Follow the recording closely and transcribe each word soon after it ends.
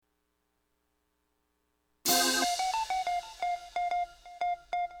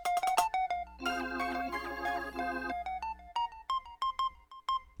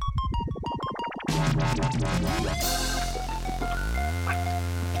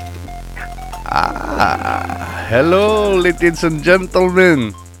Hello, ladies and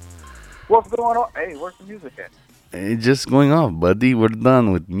gentlemen. What's going on? Hey, where's the music at? It's just going off, buddy. We're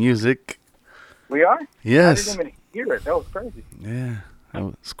done with music. We are? Yes. I didn't even hear it. That was crazy. Yeah, that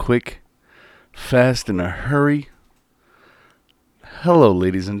was quick, fast, in a hurry. Hello,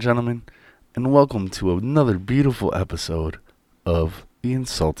 ladies and gentlemen, and welcome to another beautiful episode of The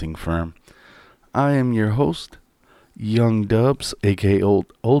Insulting Firm. I am your host, Young Dubs, aka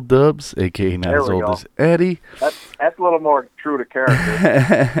Old Dubs, aka not as old as Eddie. That's a little more true to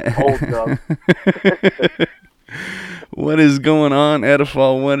character. Old Dubs. What is going on,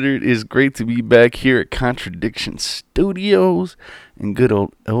 Edifal Wonder? It is great to be back here at Contradiction Studios in good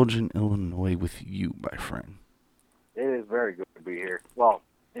old Elgin, Illinois with you, my friend. It is very good to be here. Well,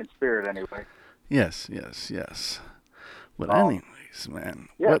 in spirit anyway. Yes. But anyways, man.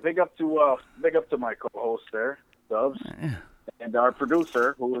 Yeah, big up to my co-host there, Dubs, and our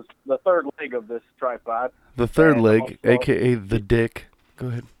producer, who is the third leg of this tripod. The third leg, aka the dick. Go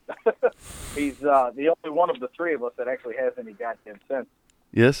ahead. He's the only one of the three of us that actually has any goddamn sense.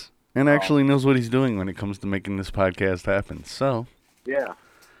 Yes, and actually knows what he's doing when it comes to making this podcast happen. So, yeah,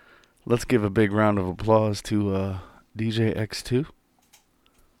 let's give a big round of applause to DJ X2.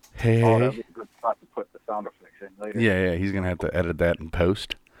 Hey. Oh, that'd be a good spot to put the sound effects in later. Yeah, he's gonna have to edit that in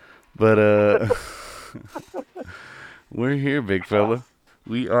post. But we're here, big fella.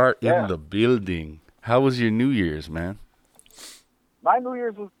 We are in the building. How was your New Year's, man? My New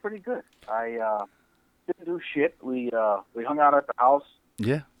Year's was pretty good. I didn't do shit. We hung out at the house.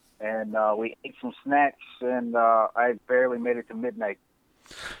 Yeah. And we ate some snacks, and I barely made it to midnight.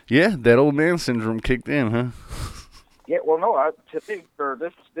 Yeah, that old man syndrome kicked in, huh? Yeah, well, no, this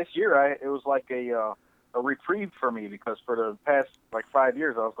year, it was like a reprieve for me, because for the past, 5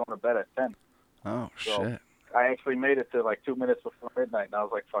 years, I was going to bed at 10. Oh, so shit. I actually made it to, 2 minutes before midnight, and I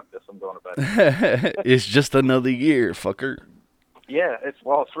was like, fuck this, I'm going to bed. It's just another year, fucker. Yeah, it's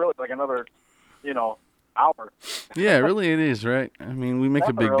really like another, hour. Yeah, really it is, right? I mean, we make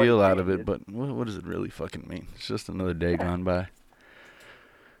a big really deal out of it, but what does it really fucking mean? It's just another day gone by.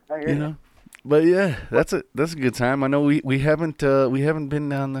 You know? But yeah, that's a good time. I know we haven't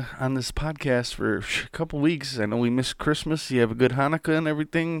been on this podcast for a couple weeks. I know we missed Christmas. You have a good Hanukkah and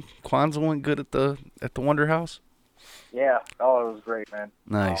everything. Kwanzaa went good at the Wonder House. Yeah. Oh, it was great, man.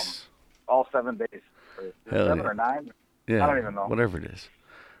 Nice. All 7 days. Hell 7 yeah. or 9? Yeah. I don't even know. Whatever it is,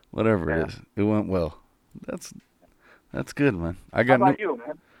 it went well. That's good, man. How about you,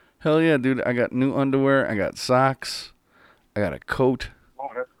 man? Hell yeah, dude. I got new underwear. I got socks. I got a coat.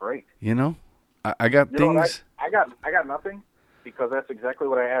 Oh, that's great. You know, I got things. I got nothing, because that's exactly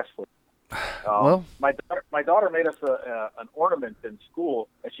what I asked for. Well, my daughter made us an ornament in school,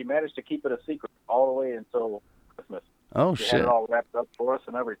 and she managed to keep it a secret all the way until Christmas. Oh, she shit. had it all wrapped up for us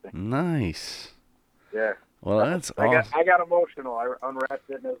and everything. Nice. Yeah. Well, that's awesome. I got emotional. I unwrapped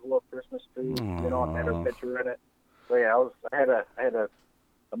it, and there was a little Christmas tree, and had her picture in it. So yeah, I had a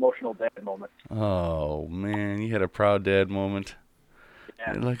emotional dad moment. Oh man, you had a proud dad moment.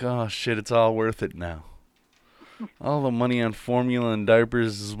 Yeah. You're like, oh shit, it's all worth it now. All the money on formula and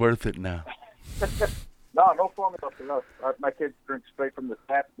diapers is worth it now. No formula for us. My kids drink straight from the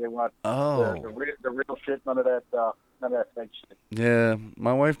tap. They want the real shit. None of that fake shit. Yeah,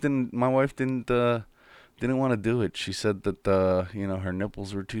 my wife didn't want to do it. She said that her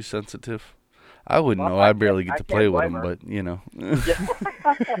nipples were too sensitive. I wouldn't know. I barely get to play with them, but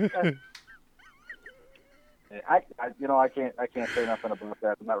I can't say nothing about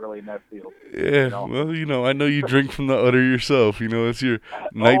that. I'm not really in that field. Yeah, well, I know you drink from the udder yourself. It's your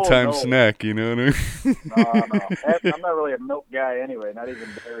nighttime snack. You know what I mean? No. I'm not really a milk guy anyway. Not even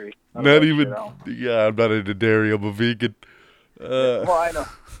dairy. Yeah, I'm not into dairy. I'm a vegan. Well, I know.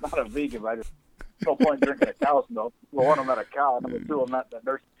 Not a vegan. I just no point drinking a cow's milk. Well, one, I'm not a cow. Number two, I'm not in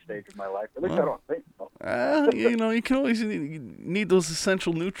the nursing stage of my life. At least I don't think so. You can always need those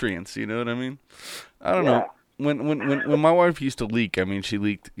essential nutrients. You know what I mean? I don't know. When my wife used to leak, she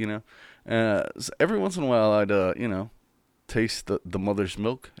leaked. So every once in a while, I'd taste the mother's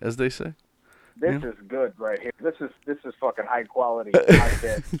milk, as they say. This is good right here. This is fucking high quality. This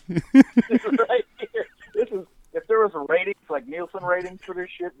is right here. If there was a ratings, like Nielsen ratings for this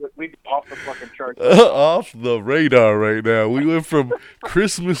shit, we'd be off the fucking charts. Off the radar right now. We went from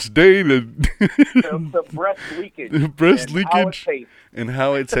Christmas Day to breast leakage. And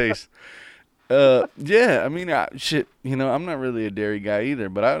how it tastes. Yeah, shit, I'm not really a dairy guy either,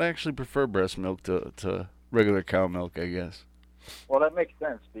 but I would actually prefer breast milk to regular cow milk, I guess. Well, that makes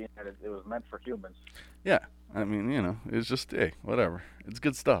sense, being that it was meant for humans. Yeah, it's just, hey, whatever. It's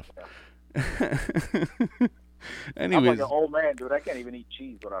good stuff. Yeah. I'm like Anyways. an old man, dude. I can't even eat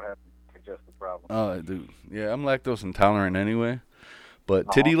cheese without having digestive problems. Oh, dude. Yeah, I'm lactose intolerant anyway.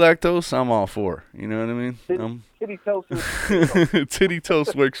 But titty lactose, I'm all for. You know what I mean? Titty toast is Titty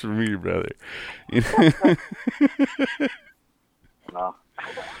toast works for me, brother. You no.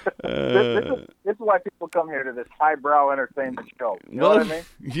 know? This is why people come here to this highbrow entertainment show. You know Well, what I mean?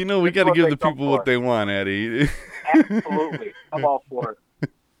 you know, we This got is to what give they the come people for. what they want, Eddie. Absolutely. I'm all for it.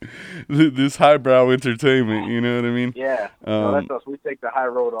 This highbrow entertainment, you know what I mean? Yeah. No, that's us. We take the high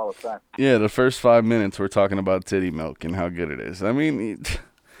road all the time. Yeah, the first 5 minutes we're talking about titty milk and how good it is. I mean,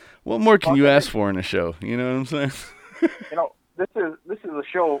 what more can you ask for in a show? You know what I'm saying? You know, this is a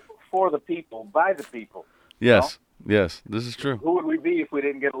show for the people, by the people. Yes, yes, this is true. Who would we be if we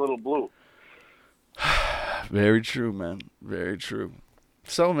didn't get a little blue? Very true, man. Very true.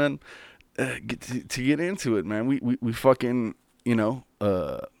 So, man, to get into it, man, we fucking, you know,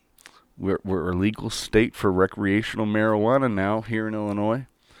 we're a legal state for recreational marijuana now here in Illinois.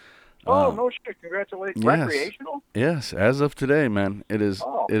 Oh, no shit. Congratulations. yes. Recreational? Yes, as of today, man, it is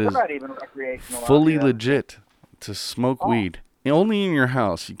Oh, it we're is not even recreational. fully out here. legit to smoke weed. Only in your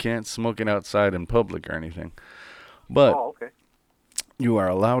house. You can't smoke it outside in public or anything. But Oh, okay. you are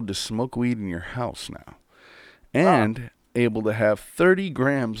allowed to smoke weed in your house now. And able to have 30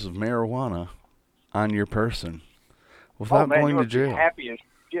 grams of marijuana on your person without man, going you to must be jail. happy as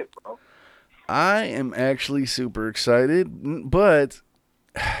shit, bro. I am actually super excited, but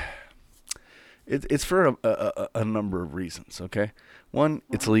it's for a number of reasons, okay? One,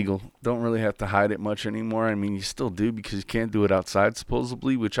 it's legal. Don't really have to hide it much anymore. I mean, you still do because you can't do it outside,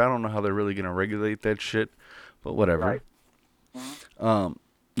 supposedly, which I don't know how they're really going to regulate that shit, but whatever. Right.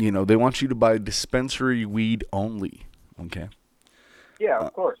 You know, they want you to buy dispensary weed only, okay? Yeah,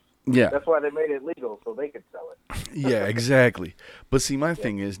 of course. Yeah. That's why they made it legal, so they could sell it. Yeah, exactly. But see, my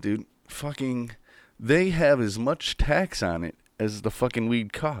thing is, dude, fucking, they have as much tax on it as the fucking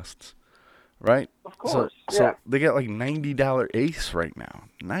weed costs, right? Of course, So yeah. they got like $90 eighths right now.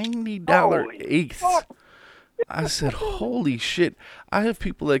 $90 Holy eighths. fuck. I said, holy shit. I have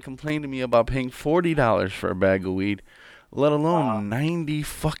people that complain to me about paying $40 for a bag of weed, let alone $90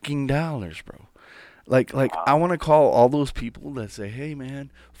 fucking dollars, bro. Like I want to call all those people that say, "Hey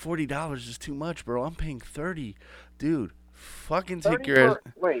man, $40 is too much, bro. I'm paying 30." Dude, fucking take your ass.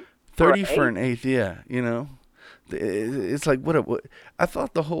 Wait. 30 for an eighth, yeah, you know. It's like what I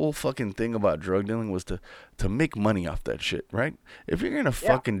thought the whole fucking thing about drug dealing was to make money off that shit, right? If you're going to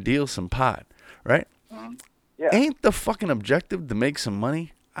fucking deal some pot, right? Yeah. Ain't the fucking objective to make some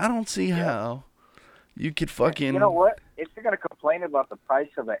money? I don't see how you could fucking You know what? If you're gonna complain about the price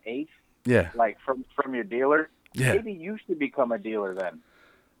of an eighth, Yeah. like from your dealer, Yeah. maybe you should become a dealer then,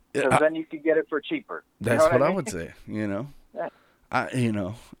 Yeah, because then you could get it for cheaper. That's you know what I mean? would say, you know. Yeah.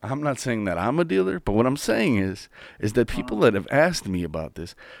 I'm not saying that I'm a dealer, but what I'm saying is that people that have asked me about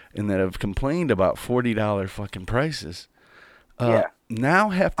this and that have complained about $40 fucking prices, now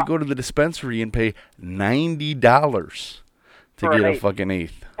have to go to the dispensary and pay $90 to For an get a eighth. fucking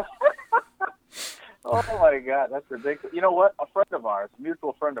eighth. Oh my God, that's ridiculous. You know what? A friend of ours, a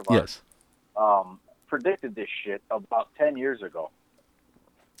mutual friend of ours, Yes. predicted this shit about 10 years ago.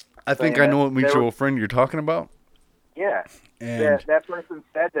 I think saying I know that what there mutual was- friend you're talking about. Yeah. And That person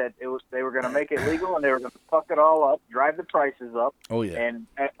said that they were going to make it legal and they were going to fuck it all up, drive the prices up, oh yeah. and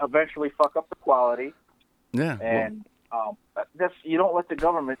eventually fuck up the quality. Yeah. well, And that's you don't let the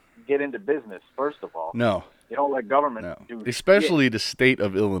government get into business. First of all, no. you don't let government No. do Especially the state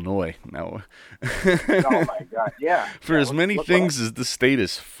of Illinois. No. shit. Oh my God, yeah. For Yeah, as many look things as the state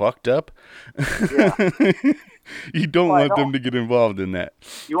is fucked up, Yeah. you don't Well, I want them know. to get involved in that.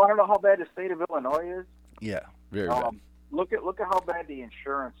 You want to know how bad the state of Illinois is? Yeah, very bad. Look at how bad the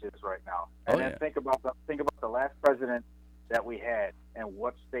insurance is right now, and Oh, then yeah. think about the last president that we had and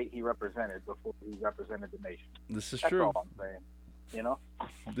what state he represented before he represented the nation. This is That's true. all I'm saying. You know?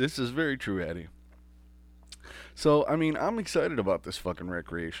 This is very true, Eddie. So, I mean, I'm excited about this fucking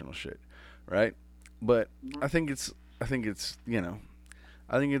recreational shit, right? But I think it's, you know,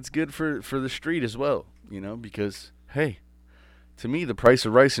 I think it's good for the street as well, you know, because hey, to me the price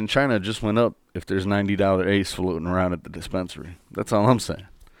of rice in China just went up if there's $90 eighths floating around at the dispensary. That's all I'm saying.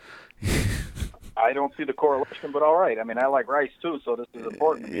 I don't see the correlation, but all right. I mean, I like rice too, so this is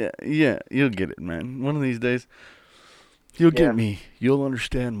important. Yeah, you'll get it, man. One of these days, you'll get me. You'll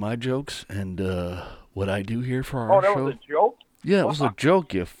understand my jokes and what I do here for our Oh, that show. was a joke? Yeah, it was a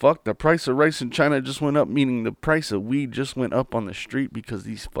joke, you fuck. The price of rice in China just went up, meaning the price of weed just went up on the street because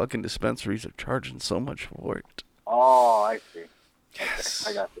these fucking dispensaries are charging so much for it. Oh, I see. Yes.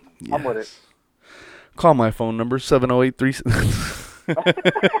 I got you. I'm with it. Call my phone number, 7083...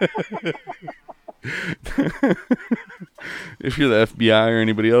 If you're the FBI or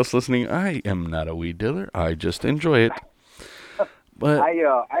anybody else listening, I am not a weed dealer. I just enjoy it. But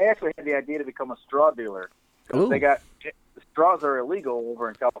I actually had the idea to become a straw dealer. 'Cause straws are illegal over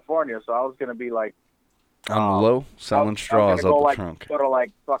in California, so I was gonna be like on the low, selling straws out the trunk. Go to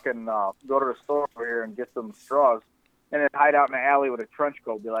go to the store over here and get some straws, and then hide out in the alley with a trench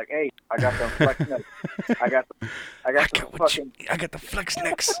coat. Be like, hey, I got some flex necks. I got the flex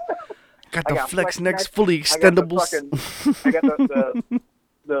necks. Got the flex necks fully extendables. I got the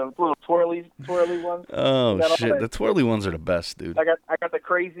little twirly ones. Oh shit, the twirly ones are the best, dude. I got the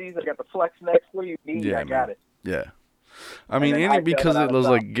crazies. I got the flex necks. What do you need? Yeah, I got it. Yeah. I mean, ain't it because it was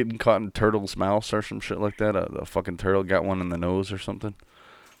like getting caught in turtle's mouth or some shit like that? A fucking turtle got one in the nose or something.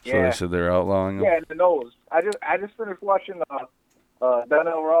 So they said they're outlawing them. Yeah, in the nose. I just finished watching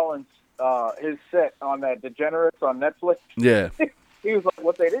Donnell Rawlins his set on that Degenerates on Netflix. Yeah. He was like,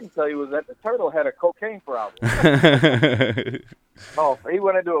 what they didn't tell you was that the turtle had a cocaine problem. Oh, he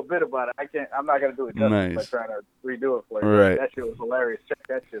went into a bit about it. I'm not gonna do it justice by trying to redo it for you. Right. That shit was hilarious. Check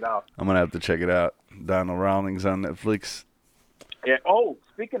that shit out. I'm gonna have to check it out. Donnell Rawlins on Netflix. Yeah. Oh,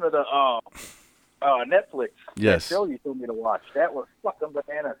 speaking of the Netflix. Yes. That show you told me to watch. That was fucking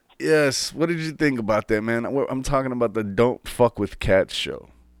bananas. Yes. What did you think about that, man? I'm talking about the Don't Fuck with Cats show.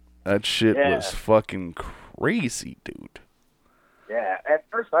 That shit was fucking crazy, dude. Yeah. At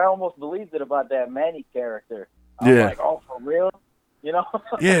first, I almost believed it about that Manny character. I was like, oh, for real? You know?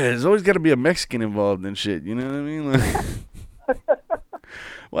 Yeah, there's always got to be a Mexican involved in shit. You know what I mean? Like,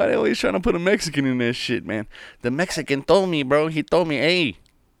 why they always trying to put a Mexican in that shit, man? The Mexican told me, bro. He told me, hey,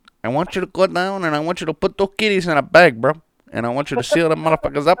 I want you to go down and I want you to put those kitties in a bag, bro. And I want you to seal the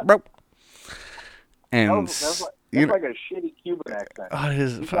motherfuckers up, bro. And that's like a shitty Cuban accent. Oh, it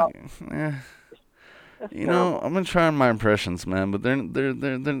is fucking. You know, I've been trying my impressions, man, but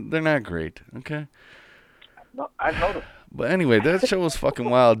they're not great. Okay. No, I noticed. But anyway, that show was fucking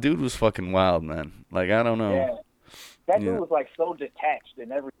wild. Dude was fucking wild, man. Like, I don't know. Yeah. That dude was like so detached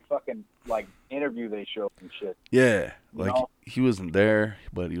in every fucking like interview they showed and shit. Yeah. Like he wasn't there,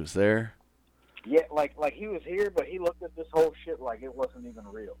 but he was there. Yeah, like he was here, but he looked at this whole shit like it wasn't even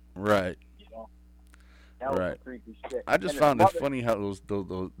real. Right. You know. That was creepy shit. I just found it funny how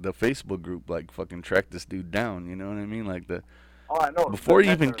the Facebook group like fucking tracked this dude down. You know what I mean? Like I know. Before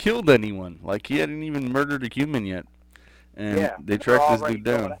he even killed anyone, like he hadn't even murdered a human yet, and they tracked this dude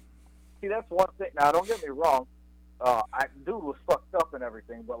down. See, that's one thing. Now, don't get me wrong. Dude was fucked up and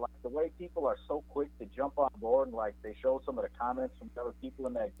everything, but like the way people are so quick to jump on board and like they show some of the comments from other people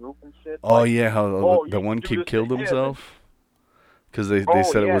in that group and shit. Oh like, yeah, how the one kid killed himself because they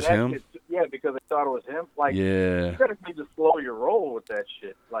said it was him. Yeah, because they thought it was him. Like, you gotta need to slow your roll with that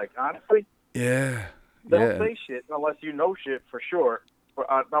shit. Like, honestly, don't say shit unless you know shit for sure. For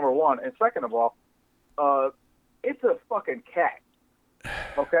number one, and second of all, it's a fucking cat.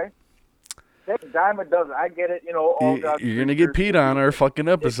 Okay. That Diamond does it. I get it, you know. You're gonna get peed on our fucking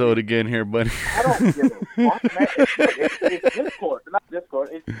episode again here, buddy. I don't give a fuck, man. It's Discord, not Discord.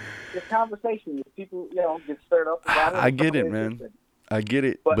 It's conversation. If people, you know, get stirred up about it. I get it, man. I get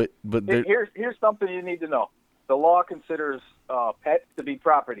it, but here's something you need to know. The law considers pets to be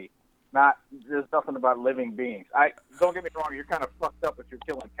property. There's nothing about living beings. Don't get me wrong. You're kind of fucked up if you're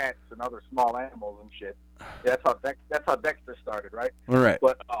killing cats and other small animals and shit. Yeah, that's how Dexter started, right? All right.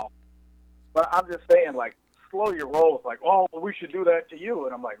 But I'm just saying, like, slow your roll. It's like, oh, we should do that to you,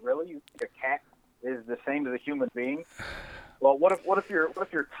 and I'm like, really? You think a cat is the same as a human being? Well, what if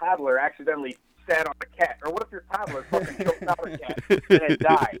your toddler accidentally sat on a cat, or what if your toddler fucking choked out a cat and it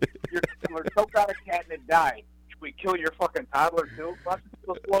died? Your toddler choked out a cat and it died. Should we kill your fucking toddler too? Let's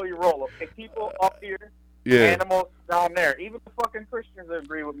slow your roll. Okay, people up here, animals down there. Even the fucking Christians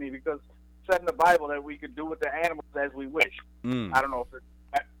agree with me because it said in the Bible that we could do with the animals as we wish. I don't know if it's.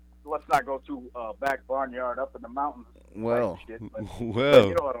 Let's not go too back barnyard up in the mountains. Well, shit, but you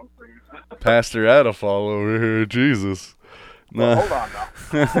know what I'm saying. Pastor Adafall over here, Jesus. Well, hold on now.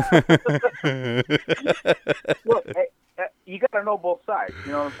 Look, you gotta know both sides.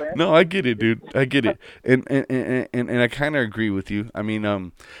 You know what I'm saying? No, I get it, dude. I get it, and I kind of agree with you. I mean,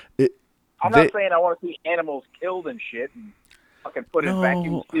 I'm not saying I want to see animals killed and shit, and fucking put in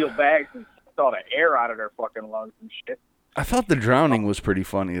vacuum seal bags and suck all the air out of their fucking lungs and shit. I thought the drowning was pretty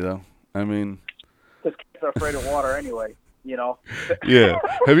funny, though. I mean, because cats are afraid of water anyway, you know. Yeah.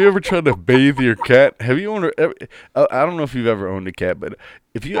 Have you ever tried to bathe your cat? Have you owned? I don't know if you've ever owned a cat, but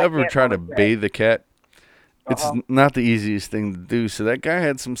if you ever try to bathe a cat, it's not the easiest thing to do. So that guy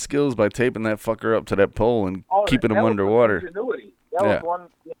had some skills by taping that fucker up to that pole and keeping him underwater. Ingenuity. That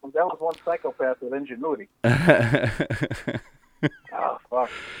was one psychopath with ingenuity. I Oh, fuck.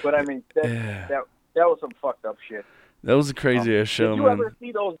 But I mean, that was some fucked up shit. That was a crazy ass show, man. Did you ever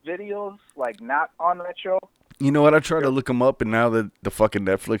see those videos, like, not on that show? You know what? I tried to look them up, and now that the fucking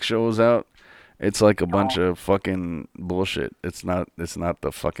Netflix show is out, it's like a bunch of fucking bullshit. It's not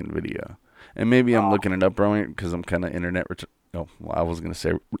the fucking video. And maybe I'm looking it up wrong because I'm kind of internet. Well, I was gonna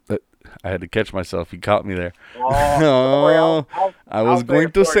say I had to catch myself. You caught me there. I was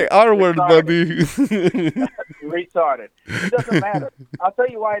going to say R word, buddy. Retarded. It doesn't matter. I'll tell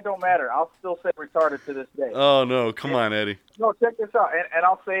you why it don't matter. I'll still say retarded to this day. Oh no! Come on, Eddie. No, check this out. And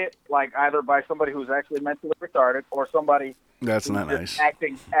I'll say it like either by somebody who's actually mentally retarded or somebody that's who's not just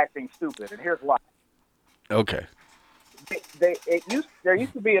nice. acting stupid. And here's why. Okay. There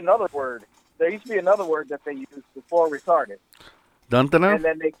used to be another word. There used to be another word that they used before retarded. Dun-dun-dun? And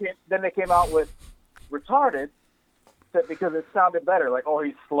then they came out with retarded because it sounded better. Like, oh,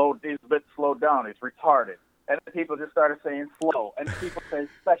 he's a bit slowed down. He's retarded. And then people just started saying slow. And people say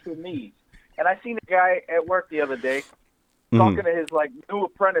special needs. And I seen a guy at work the other day talking to his like new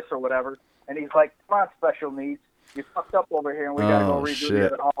apprentice or whatever, and he's like, "Come on, special needs. You fucked up over here, and we gotta go redo the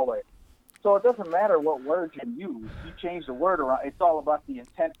other hallway." So it doesn't matter what word you use. You change the word around. It's all about the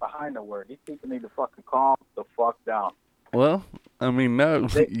intent behind the word. These people need to fucking calm the fuck down. Well, I mean, no,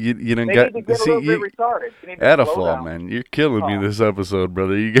 you didn't they get. Need to get see, a little bit retarded. Adafall, man, you're killing me this episode,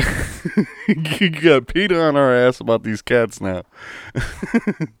 brother. You got Peter on our ass about these cats now,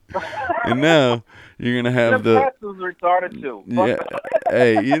 and now you're gonna have the cats is retarded too. Yeah,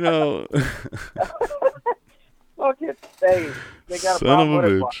 hey, you know. Fuck it, they got son of a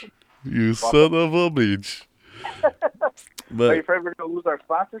bitch. You son of a bitch. But, are you afraid we're going to lose our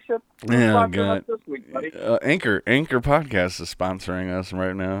sponsorship? Yeah, God. This week, buddy? Anchor Podcast is sponsoring us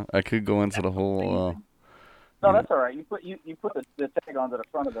right now. I could go into the whole. No, that's all right. You put the tag onto the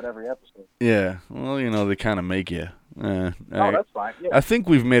front of it every episode. Yeah, well, you know they kind of make you. No, that's fine. Yeah. I think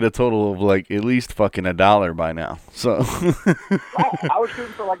we've made a total of like at least fucking $1 by now. So. I was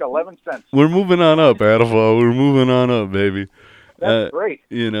shooting for like 11 cents. We're moving on up, Adafall. We're moving on up, baby. That's great.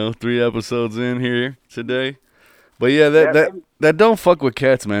 You know, 3 episodes in here today. But yeah, that don't fuck with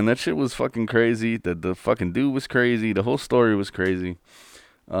cats, man. That shit was fucking crazy. The fucking dude was crazy. The whole story was crazy.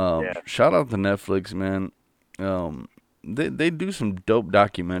 Shout out to Netflix, man. They do some dope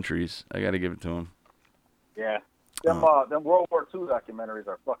documentaries. I gotta give it to them. Yeah, them World War II documentaries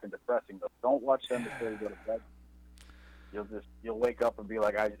are fucking depressing. Though. Don't watch them before you go to bed. You'll wake up and be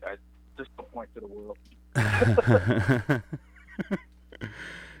like, I just point to the world.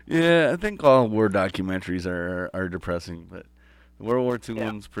 Yeah, I think all war documentaries are depressing, but the World War II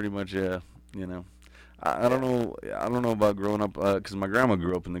one's pretty much you know. I don't know about growing up because my grandma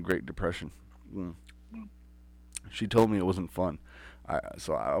grew up in the Great Depression. She told me it wasn't fun. I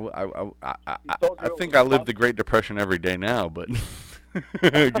think I live the Great Depression every day now, but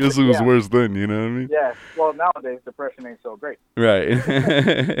I guess it was worse then. You know what I mean? Yeah. Well, nowadays depression ain't so great.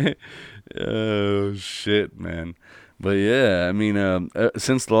 Right. Oh shit, man. But yeah, I mean,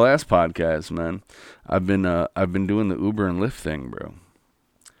 since the last podcast, man, I've been doing the Uber and Lyft thing, bro.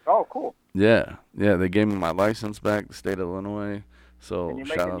 Oh, cool. Yeah. They gave me my license back, the state of Illinois. So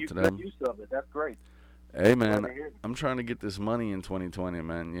shout out to them. Use of it. That's great. Hey man, I'm trying to get this money in 2020,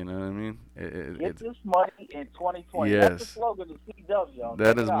 man. You know what I mean? Get this money in 2020. Yes. That's the slogan of CW, y'all.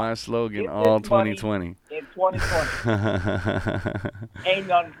 That is my slogan all 2020. In 2020. Ain't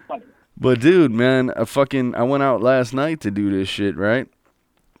nothing funny. But dude, man, I went out last night to do this shit, right?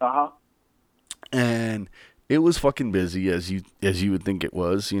 And it was fucking busy as you would think it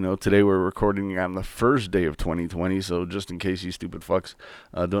was. You know, today we're recording on the first day of 2020, so just in case you stupid fucks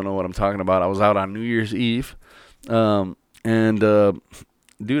don't know what I'm talking about, I was out on New Year's Eve, and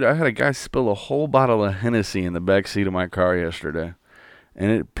dude, I had a guy spill a whole bottle of Hennessy in the back seat of my car yesterday, and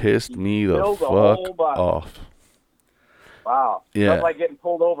it pissed me the fuck off. Wow. Yeah. That's like getting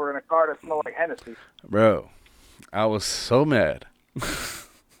pulled over in a car that smelled like Hennessy. Bro, I was so mad.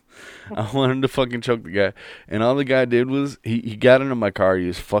 I wanted to fucking choke the guy. And all the guy did was, he got into my car, he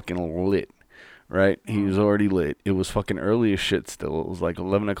was fucking lit, right? He was already lit. It was fucking early as shit still. It was like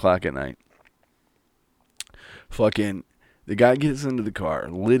 11 o'clock at night. Fucking, the guy gets into the car,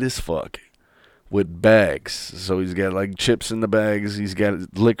 lit as fuck, with bags. So he's got like chips in the bags, he's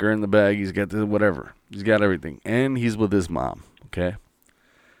got liquor in the bag, he's got the whatever. He's got everything. And he's with his mom, okay?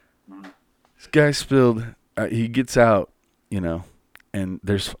 This guy spilled, he gets out, you know, and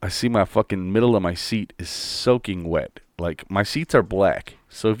I see my fucking middle of my seat is soaking wet. Like, my seats are black.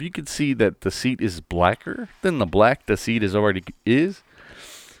 So if you could see that the seat is blacker than the black the seat already is.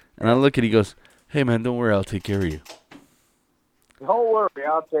 And I look at, he goes, "Hey man, don't worry, I'll take care of you." Don't worry,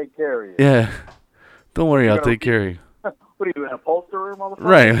 I'll take care of you. Yeah. Don't worry, I'll take care of you. What are you, an upholsterer, motherfucker?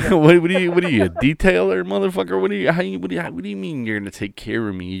 Right. what are you, a detailer, motherfucker? What do you mean you're gonna take care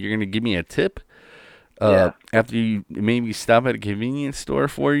of me? You're gonna give me a tip? After you maybe stop at a convenience store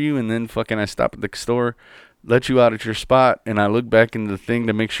for you, and then fucking I stop at the store, let you out at your spot, and I look back into the thing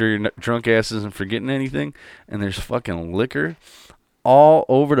to make sure your drunk ass isn't forgetting anything, and there's fucking liquor all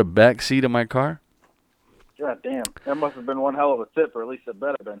over the back seat of my car. God damn, that must have been one hell of a tip, or at least it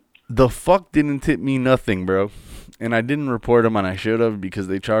better have been. The fuck didn't tip me nothing, bro. And I didn't report them, and I should have, because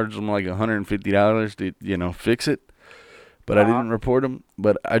they charged them like $150 to, fix it. But I didn't report them.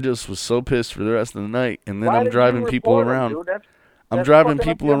 But I just was so pissed for the rest of the night. And then I'm driving people around. I'm driving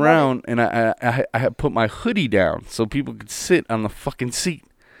people around, and I had put my hoodie down so people could sit on the fucking seat.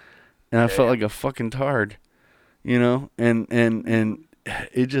 And I felt like a fucking tard, and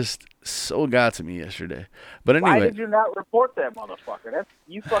it just so got to me yesterday. But anyway. Why did you not report that motherfucker? That's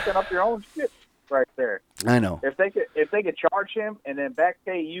you fucking up your own shit right there. I know. If they could charge him and then back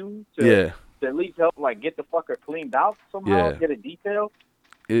pay you to at least help get the fucker cleaned out somehow, get a detail.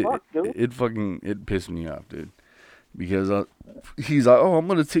 It pissed me off, dude. Because he's like, "Oh, I'm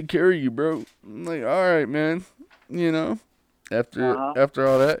gonna take care of you, bro." I'm like, "All right, man." After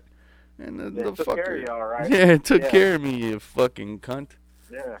all that, and the took fucker, care of you, all right. Yeah, it took care of me, you fucking cunt.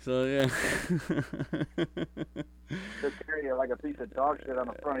 Yeah. So yeah. Took care of you like a piece of dog shit on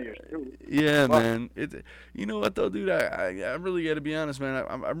the front of your shoe. Yeah, man. You know what though, dude? I really got to be honest, man.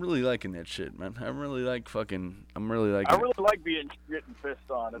 I'm really liking that shit, man. I'm really like getting pissed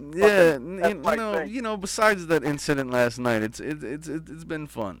on. Besides that incident last night, it's been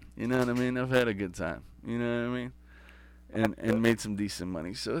fun. You know what I mean? I've had a good time. You know what I mean? And made some decent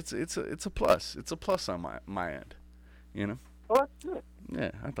money. So it's a plus. It's a plus on my end. Well, that's good.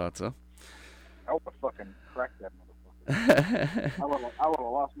 Yeah, I thought so. I would have fucking cracked that motherfucker. I would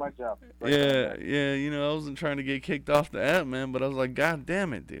have lost my job. Yeah. I wasn't trying to get kicked off the app, man, but I was like, God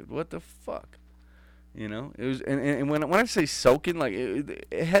damn it, dude, what the fuck? It was, and when I say soaking, like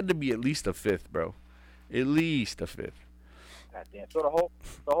it had to be at least a fifth, bro, at least a fifth. God damn. So the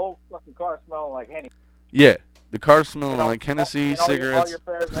whole fucking car smelling like Henny. Yeah, the car smelling like Hennessy, cigarettes. All your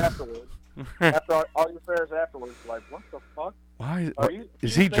fares afterwards. After all your fares afterwards, like what the fuck? Why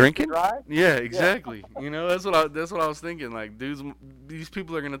is he drinking? Yeah, exactly. Yeah. That's what I was thinking. Like, dudes, these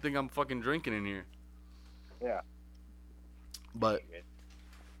people are gonna think I'm fucking drinking in here. Yeah. But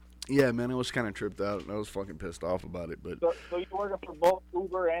yeah, man, I was kind of tripped out. I was fucking pissed off about it. But so you working for both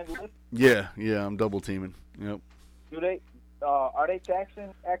Uber and Lyft? Yeah, I'm double teaming. Yep. Are they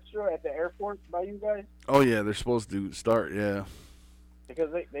taxing extra at the airport by you guys? Oh yeah, they're supposed to start. Yeah.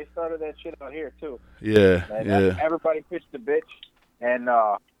 Because they started that shit out here too. Yeah, Everybody pitched a bitch, and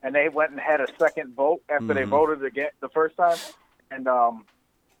they went and had a second vote after they voted again the first time, and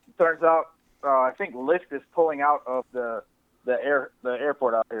turns out I think Lyft is pulling out of the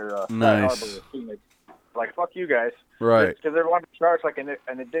airport out here. Nice. Phoenix. Like fuck you guys. Right. Because they want to charge like an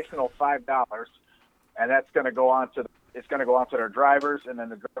additional $5, and that's going to go on to their drivers, and then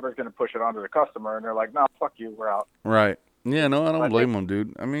the driver's going to push it onto the customer, and they're like, no, fuck you, we're out. Right. Yeah, no, I don't blame them,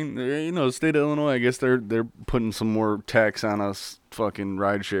 dude. I mean, the state of Illinois, I guess they're putting some more tax on us fucking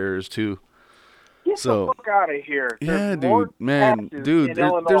ride sharers, too. Get the fuck out of here. Yeah, dude. Man, dude,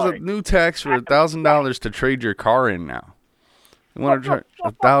 there's a new tax for $1,000 to trade your car in now. You want to try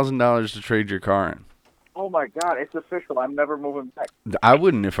 $1,000 to trade your car in. Oh, my God. It's official. I'm never moving back. I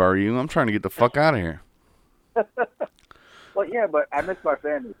wouldn't if I were you. I'm trying to get the fuck out of here. Well, yeah, but I miss my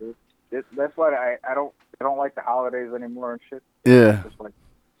family, dude. That's why I don't like the holidays anymore and shit. Yeah.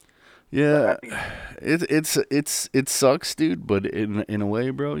 Yeah. It sucks, dude, but in a way,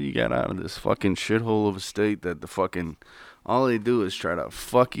 bro, you got out of this fucking shithole of a state that the fucking all they do is try to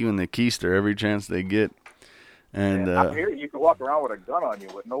fuck you in the keister every chance they get. And out here you can walk around with a gun on you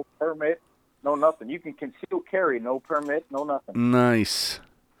with no permit, no nothing. You can conceal carry, no permit, no nothing. Nice.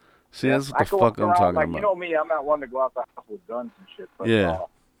 See, that's what the fuck I'm talking about. You know me, I'm not one to go out the house with guns and shit. But,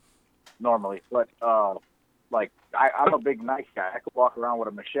 normally, but I'm a big knife guy. I could walk around with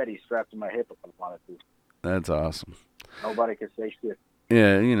a machete strapped to my hip if I wanted to. That's awesome. Nobody can say shit.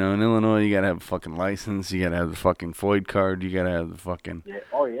 Yeah, in Illinois, you gotta have a fucking license. You gotta have the fucking FOID card. You gotta have the fucking. Yeah.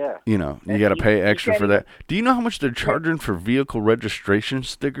 Oh yeah. You gotta pay extra for that. Do you know how much they're charging for vehicle registration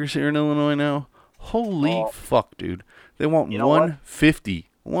stickers here in Illinois now? Holy fuck, dude! They want $150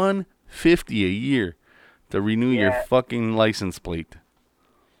 a year to renew your fucking license plate.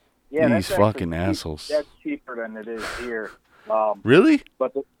 Yeah, these fucking assholes. That's cheaper than it is here. Really?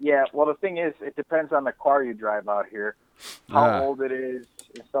 But the thing is, it depends on the car you drive out here, how old it is,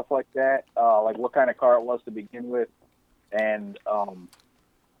 and stuff like that. Like what kind of car it was to begin with, and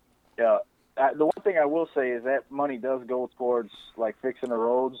The one thing I will say is that money does go towards like fixing the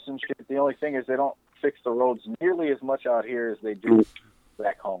roads and shit. The only thing is they don't fix the roads nearly as much out here as they do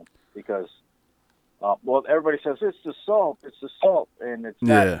back home because, well, everybody says it's the salt, and it's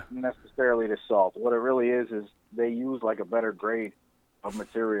not necessarily the salt. What it really is they use like a better grade of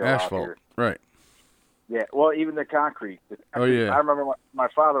material asphalt, out here. Right? Yeah. Well, even the concrete. Oh yeah. I remember my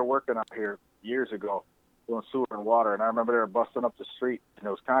father working out here years ago doing sewer and water, and I remember they were busting up the street and it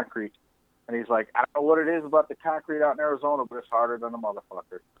was concrete. And he's like, I don't know what it is about the concrete out in Arizona, but it's harder than a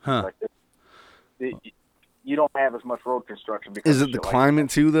motherfucker. Huh. Like you don't have as much road construction. Because is it the climate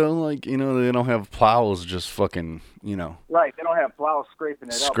too, though? Like, they don't have plows just fucking, Right, they don't have plows scraping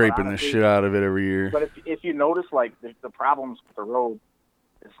it up. Scraping the shit out of it every year. But if you notice, like, the problems with the road,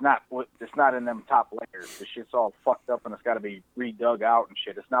 it's not in them top layers. The shit's all fucked up and it's got to be redug out and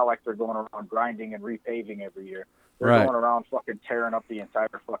shit. It's not like they're going around grinding and repaving every year. They're going around fucking tearing up the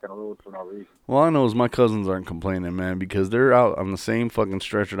entire fucking road for no reason. Well, I know is my cousins aren't complaining, man, because they're out on the same fucking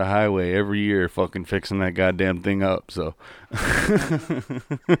stretch of the highway every year fucking fixing that goddamn thing up, so. I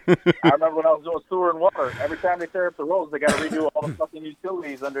remember when I was doing sewer and water, every time they tear up the roads, they got to redo all the fucking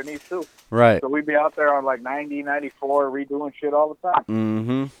utilities underneath, too. Right. So we'd be out there on, like, 90, 94, redoing shit all the time.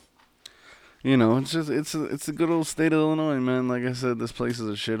 Mm-hmm. It's just, it's a good old state of Illinois, man. Like I said, this place is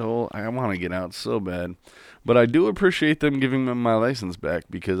a shithole. I want to get out so bad. But I do appreciate them giving me my license back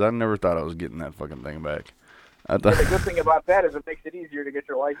because I never thought I was getting that fucking thing back. The good thing about that is it makes it easier to get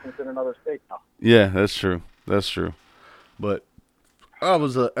your license in another state now. Yeah, that's true. That's true. But I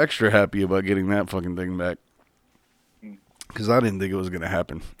was extra happy about getting that fucking thing back because I didn't think it was going to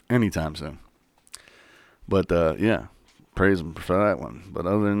happen anytime soon. But, yeah. Praise them for that one. But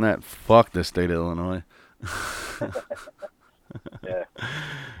other than that, fuck the state of Illinois. Yeah,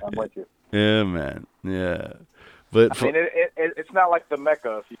 I'm with you. Yeah, man. Yeah. But I mean, it's not like the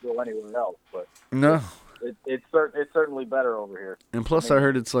Mecca if you go anywhere else, but no, it's certainly better over here. And plus, I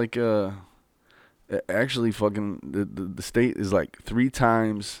heard it's like actually fucking the state is like 3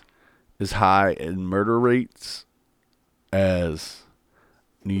 times as high in murder rates as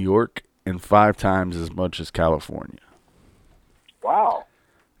New York and 5 times as much as California. Wow.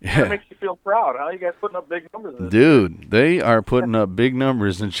 Yeah. That makes you feel proud, huh? You guys putting up big numbers. Dude, they are putting up big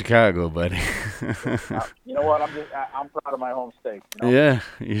numbers in Chicago, buddy. You know what? I'm proud of my home state. Yeah,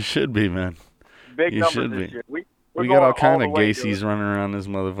 you should be, man. Big numbers should this year. We got all kind of Gacy's running around this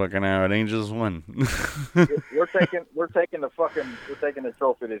motherfucking hour. It ain't just one. we're taking the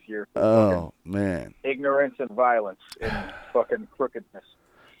trophy this year. Oh man. Ignorance and violence and fucking crookedness.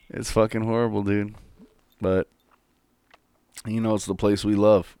 It's fucking horrible, dude. But it's the place we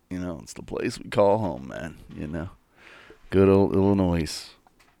love. It's the place we call home, man. Good old Illinois.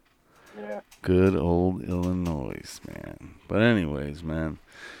 Yeah. Good old Illinois, man. But anyways, man,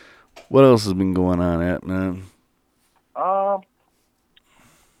 what else has been going on, man?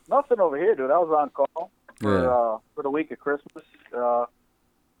 Nothing over here, dude. I was on call for the week of Christmas,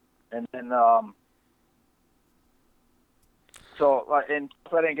 and then and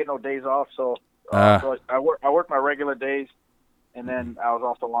I didn't get no days off, so I worked my regular days, and then I was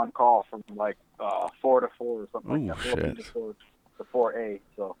also on call from like 4 to 4 or something like that. Shit. To 4A.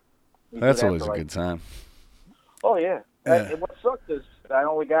 So that's always a good time. Oh yeah. And what sucked is I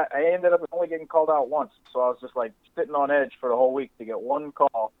ended up only getting called out once, so I was just like sitting on edge for the whole week to get one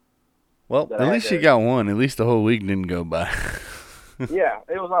call. Well, at least you got one. At least the whole week didn't go by. Yeah,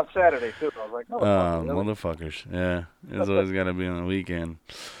 it was on Saturday too. I was like, motherfuckers. Yeah, it's always got to be on the weekend.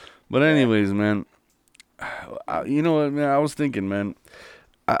 But anyways, man, you know what, man? I was thinking, man,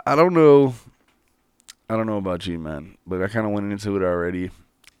 I don't know about you, man, but I kind of went into it already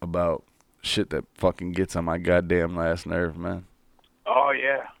about shit that fucking gets on my goddamn last nerve, man. Oh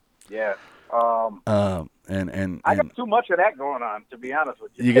yeah, yeah. And I got too much of that going on, to be honest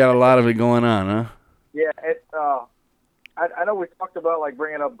with you. You got a lot of it going on, huh? Yeah, I know we talked about like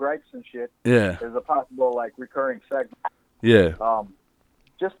bringing up gripes and shit. Yeah. There's a possible like recurring segment. Yeah.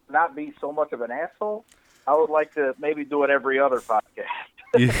 Just not be so much of an asshole. I would like to maybe do it every other podcast.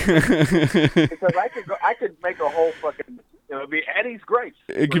 Because I could make a whole fucking. It would be Eddie's gripes.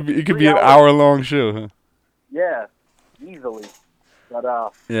 It could be an hour-long show, huh? Yeah, easily.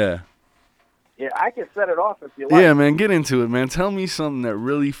 But yeah. Yeah, I can set it off if you like. Yeah, man, get into it, man. Tell me something that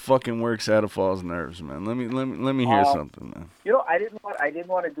really fucking works out of Fall's nerves, man. Let me hear something, man. I didn't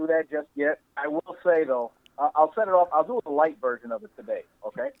want to do that just yet. I will say though, I'll set it off. I'll do a light version of it today.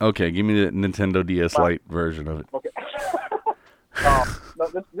 Okay. Okay, give me the Nintendo DS Lite version of it. Okay. No,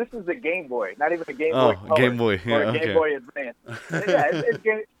 this is the Game Boy, not even the Game Boy Color. Game Boy, yeah, or Game Boy Advance. Yeah,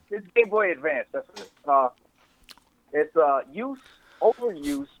 it's Game Boy Advance. That's what it is. It's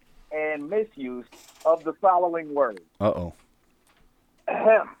overuse and misuse of the following words. Uh-oh.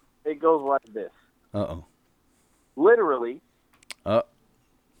 It goes like this. Uh-oh. Literally, the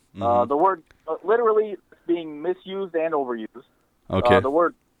word literally being misused and overused. Okay. The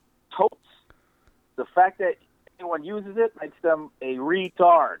word totes, the fact that anyone uses it makes them a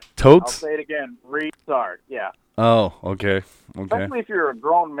retard. Totes? I'll say it again, retard. Yeah. Oh, okay. Okay. Especially if you're a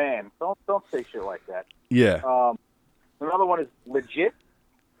grown man. Don't say shit like that. Yeah. Another one is legit.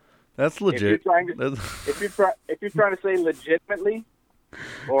 That's legit. If you're trying to say legitimately,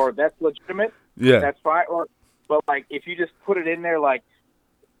 or that's legitimate, Yeah. that's fine. But like if you just put it in there, like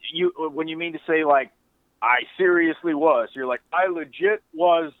when you mean to say like I seriously was, you're like I legit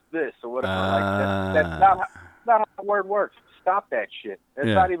was this or whatever. That's not how the word works. Stop that shit. It's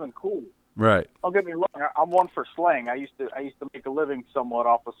not even cool. Right. Don't get me wrong. I'm one for slang. I used to make a living somewhat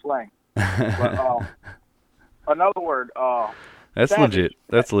off of slang. But another word. That's savage. legit.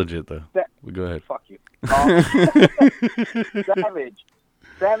 That's legit though. Go ahead. Fuck you. Savage.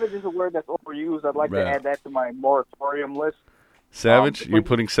 Savage is a word that's overused. I'd like to add that to my moratorium list. Savage? You're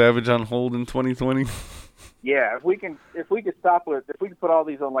putting savage on hold in 2020? Yeah, if we can put all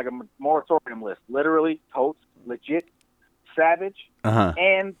these on like a moratorium list, literally, totes, legit, savage,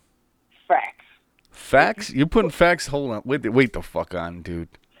 and facts. Facts? You're putting facts? Hold on. Wait the fuck on, dude.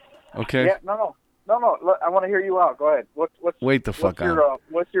 Okay? Yeah, no. Look, I want to hear you out. Go ahead. Wait the fuck on.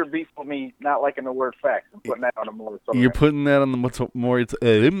 What's your beef with me not liking the word facts and putting that on a moratorium? You're putting that on the moratorium.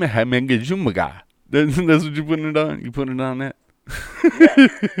 That's what you're putting it on? You putting it on that? Yeah,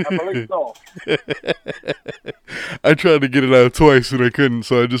 I believe so. I tried to get it out twice and I couldn't,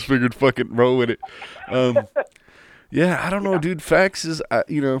 so I just figured fucking roll with it. Yeah, I don't know, dude. Facts is,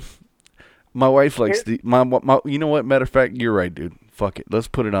 my wife likes my. You know what? Matter of fact, you're right, dude. Fuck it. Let's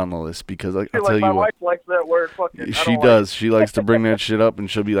put it on the list because I'll tell you what. My wife likes that word. Fuck it. She does. She likes to bring that shit up,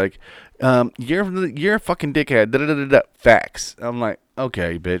 and she'll be like, "You're a fucking dickhead." Da, da, da, da, da. Facts. I'm like,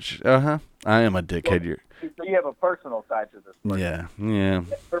 okay, bitch. I am a dickhead. So you have a personal side to this person. Yeah.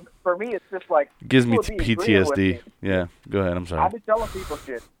 For me, it's just like it gives me PTSD. Yeah. Go ahead. I'm sorry. I've been telling people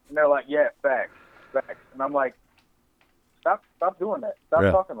shit, and they're like, "Yeah, facts," and I'm like, "Stop doing that. Stop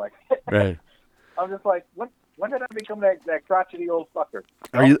talking like that." Right. I'm just like, when did I become that crotchety old fucker?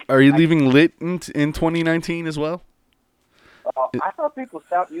 Are you leaving lit in 2019 as well? I thought people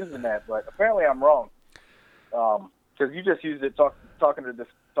stopped using that, but apparently I'm wrong. Because you just used it talking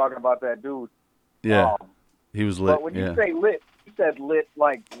about that dude. Yeah, he was lit. But when you say lit, you said lit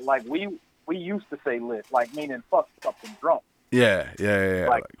like we used to say lit, like meaning fucked up and drunk. Yeah.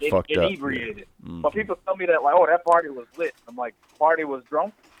 Like fucked inebriated. up. Yeah. But people tell me that like, oh, that party was lit. I'm like, party was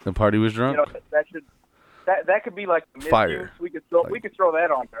drunk. The party was drunk. That could be like fire. We could throw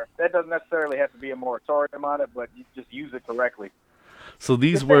that on there. That doesn't necessarily have to be a moratorium on it, but you just use it correctly. So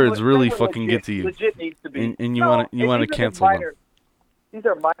these words really fucking get to you. Legit needs to be. And you want to cancel them. These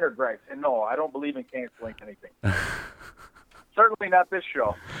are minor gripes, and no, I don't believe in canceling anything. Certainly not this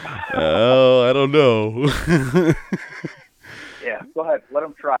show. Oh, I don't know. Yeah, go ahead. Let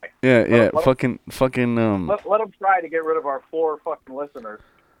them try. Yeah. Let fucking. Let them try to get rid of our 4 fucking listeners.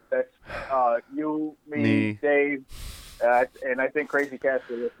 That's you, me, Dave, and I think Crazy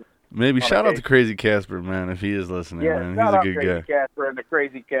Casper listens. Maybe shout out to Crazy Casper, man, if he is listening, man. He's a good guy. Crazy Casper and the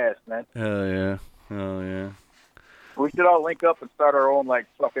Crazy Cast, man. Hell yeah. We should all link up and start our own like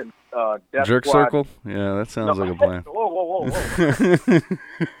fucking death jerk squad. Circle. Yeah, that sounds like a plan. Whoa.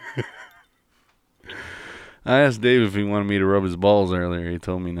 I asked Dave if he wanted me to rub his balls earlier. He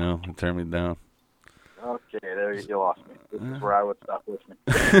told me no. He turned me down. Okay, there you lost me. This is where I would stop listening.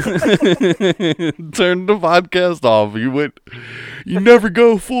 Turn the podcast off. You never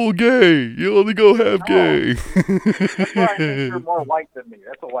go full gay. You only go half gay. That's why I think you're more white than me.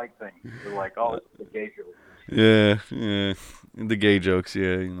 That's a white thing. You're like, oh, this is a gay joke. Yeah. The gay jokes,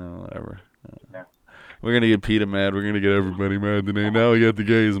 whatever. Yeah. We're going to get PETA mad. We're going to get everybody mad today. Now we got the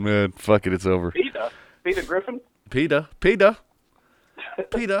gays mad. Fuck it, it's over. PETA Griffin? PETA.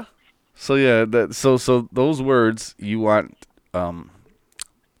 So yeah, so those words you want I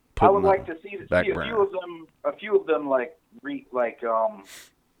would like to see a few of them like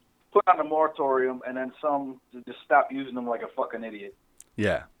put on a moratorium, and then some to just stop using them like a fucking idiot.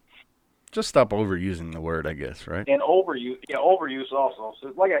 Yeah. Just stop overusing the word, I guess, right? And overuse also.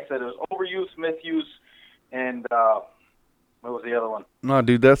 So like I said, it was overuse, misuse, and what was the other one? No,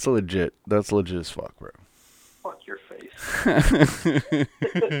 dude, that's legit. That's legit as fuck, bro. Fuck your face.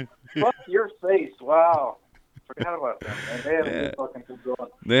 Fuck your face. Wow. Forgot about that, man. They had a good fucking thing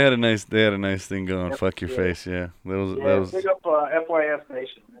going. They had a nice thing going. Yep, fuck your face, yeah. That was big up FYF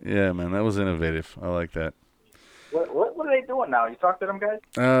Nation. Man. Yeah, man, that was innovative. I like that. What they doing now? You talk to them guys?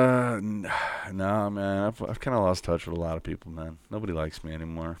 Nah, man. I've kind of lost touch with a lot of people, man. Nobody likes me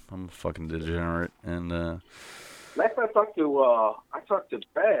anymore. I'm a fucking degenerate, and Last time I talked to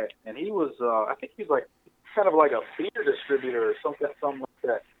Brad, and he was, I think he's like kind of like a beer distributor or something like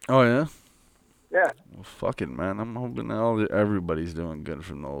that. Oh yeah. Yeah. Well, fuck it, man. I'm hoping everybody's doing good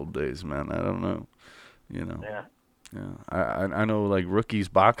from the old days, man. I don't know, you know. Yeah. Yeah. I know like Rookie's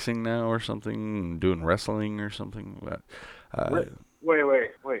boxing now or something, doing wrestling or something. But,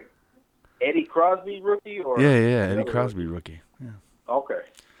 wait. Eddie Crosby Rookie or? Yeah. Eddie Crosby Rookie. Yeah. Okay.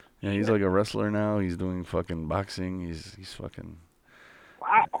 Yeah, he's like a wrestler now. He's doing fucking boxing. He's fucking.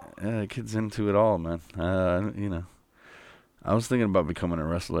 Wow. Yeah, the kid's into it all, man. You know. I was thinking about becoming a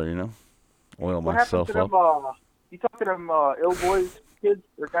wrestler, you know. Oil what myself happened to up. them, you talk to them Ill Boys kids?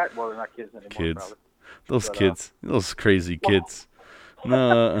 They're not kids anymore. Kids. Probably. Those But, kids. Those crazy kids.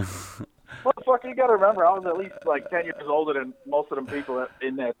 No. Motherfucker, you gotta remember, I was at least like 10 years older than most of them people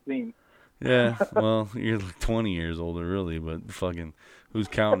in that scene. Yeah, well, you're like 20 years older, really, but fucking, who's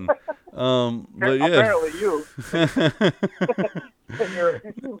counting? But yeah. Apparently you. You're a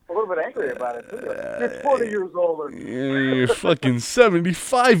little bit angry about it, too. You're 20 years older. Yeah, you're fucking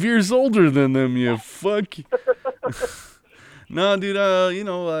 75 years older than them, you fuck. No, dude, you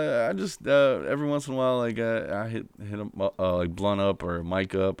know, I just, every once in a while, like, I hit him, like, Blunt up or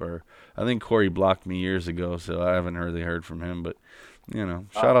Mike up, or I think Corey blocked me years ago, so I haven't really heard from him, but, you know,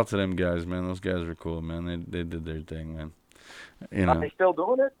 shout out to them guys, man. Those guys are cool, man. They did their thing, man. You know. Are they still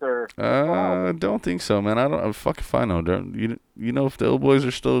doing it, or? I don't think so, man. I don't. Fuck if I know. You know if the Ill Boys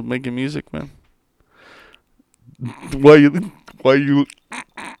are still making music, man? Why you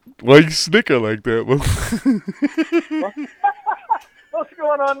snicker like that, man? What's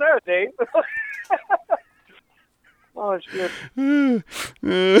going on there, Dave? Oh shit.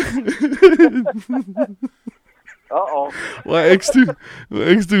 Uh-oh. Why X2's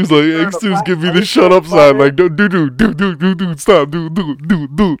like, X2's give me the shut up sign, like, don't do, stop, don't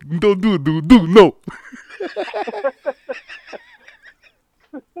do, no.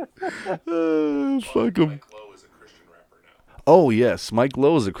 Fuck him. Oh, yes, Mike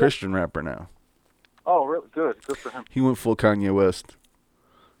Lowe is a Christian rapper now. Oh, really? Good for him. He went full Kanye West.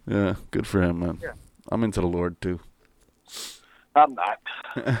 Yeah, good for him, man. Yeah. I'm into the Lord, too. I'm not.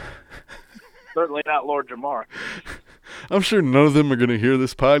 Certainly not Lord Jamar. I'm sure none of them are going to hear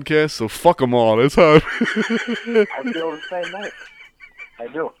this podcast, so fuck them all. That's how I feel the same way. I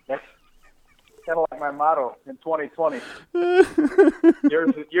do. That's kind of like my motto in 2020.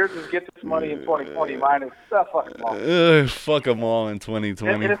 Yours is get this money in 2020. Mine is fuck them all. Fuck them all in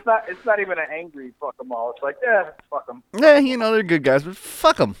 2020. And it's not even an angry fuck them all. It's like, fuck them. Yeah, you know, they're good guys, but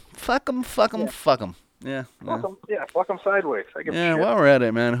fuck them. Fuck them. Yeah. Fuck them sideways. Yeah, while we're at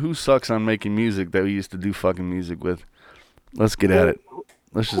it, man, who sucks on making music that we used to do fucking music with? Let's get at it.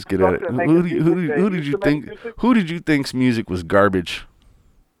 Let's just get at it. Who did you think's music was garbage?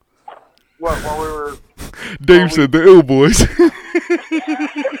 What, while we were... Dave said the Ill Boys.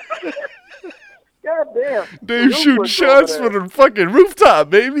 God damn. Dave shooting shots from the fucking rooftop,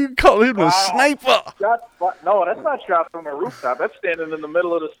 baby. You call him a sniper. No, that's not shots from a rooftop. That's standing in the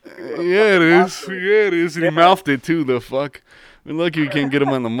middle of the studio. Yeah, it is. And he mouthed it, too, the fuck. We're lucky we can't get him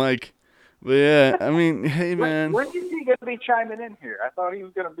on the mic. But, yeah, I mean, hey, man. When is he going to be chiming in here? I thought he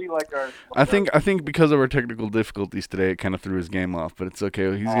was going to be like our... I think because of our technical difficulties today, it kind of threw his game off. But it's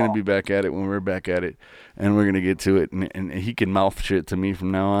okay. He's going to be back at it when we're back at it. And we're going to get to it. And he can mouth shit to me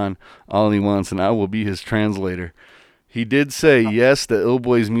from now on all he wants. And I will be his translator. He did say, yes, the Ill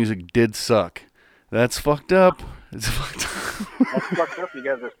Boys music did suck. That's fucked up. It's fucked up. That's fucked up. You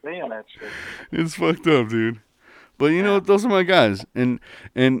guys are saying that shit. It's fucked up, dude. But you know, those are my guys, and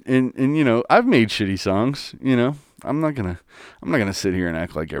you know, I've made shitty songs. You know, I'm not gonna sit here and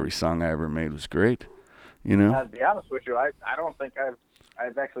act like every song I ever made was great. You know. To be honest with you, I don't think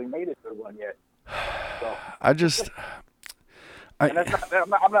I've actually made a good one yet. So. I'm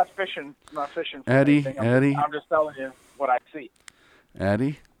not fishing. I'm not fishing. For Eddie. I'm just telling you what I see.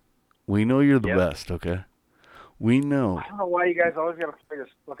 Eddie, we know you're the best. Okay. We know. I don't know why you guys always gotta play this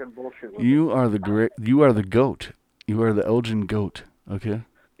fucking bullshit. You are the great. You are the goat. You are the Elgin goat. Okay.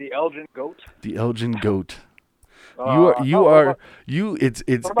 The Elgin goat. The Elgin goat.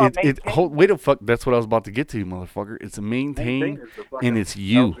 Wait a fuck. That's what I was about to get to, you motherfucker. It's a maintain, and it's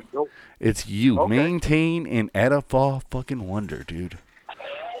you. It's you. Okay. Maintain and add a fall fucking wonder, dude.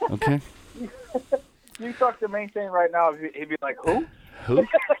 Okay. You talk to Maintain right now, he'd be like, who?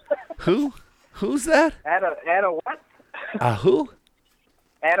 Who? Who's that? Add a what? Who?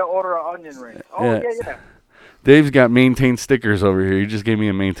 Add a order of onion rings. Oh yeah. Dave's got Maintain stickers over here. He just gave me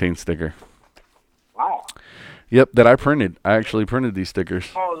a Maintain sticker. Wow. Yep, that I printed. I actually printed these stickers.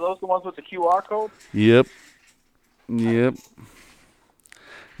 Oh, are those the ones with the QR code? Yep. Yep.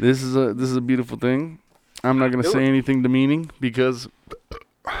 This is a beautiful thing. I'm not gonna say anything demeaning because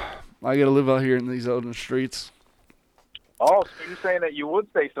I gotta live out here in these Elgin streets. Oh, so you're saying that you would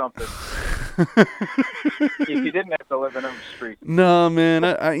say something if you didn't have to live in them streets? No, man.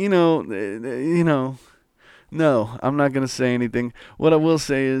 I no, I'm not gonna say anything. What I will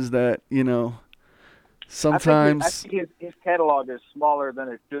say is that sometimes I think his catalog is smaller than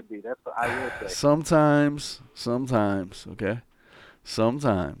it should be. That's what I will say. Sometimes, okay.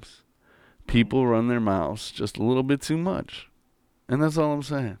 Sometimes people run their mouths just a little bit too much, and that's all I'm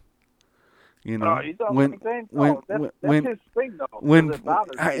saying. You know, you don't that's his thing though.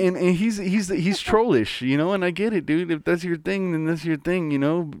 And he's trollish, and I get it, dude. If that's your thing, then that's your thing.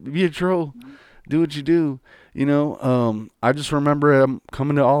 Be a troll, do what you do. I just remember him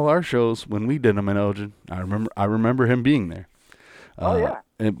coming to all our shows when we did them in Elgin. I remember him being there. Oh yeah.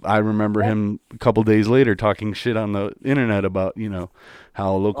 I remember him a couple days later talking shit on the internet about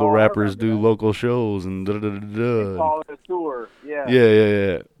how local rappers do local shows and da da da da. Call it a tour. Yeah.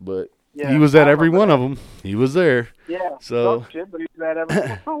 Yeah. But he was at every one of them. He was there. Yeah. So shit, but he was at every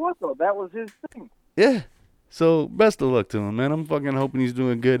one. So what though? That was his thing. Yeah. So best of luck to him, man. I'm fucking hoping he's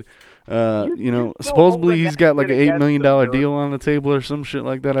doing good. Supposedly he's got like an $8 million deal on the table or some shit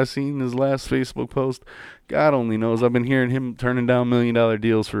like that. I seen his last Facebook post. God only knows. I've been hearing him turning down $1 million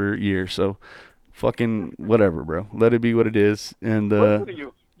deals for years. So, fucking whatever, bro. Let it be what it is. And listen to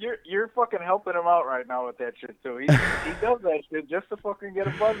you. You're fucking helping him out right now with that shit too. He does that shit just to fucking get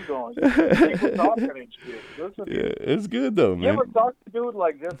a buzz going. People talking and shit. Listen, it's good though, man. You ever talk to dude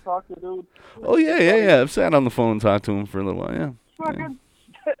just talk to dude? Oh yeah. I've sat on the phone and talked to him for a little while. Yeah. Fucking.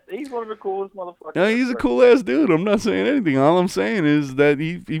 He's one of the coolest motherfuckers. No, he's a cool ass dude. I'm not saying anything. All I'm saying is that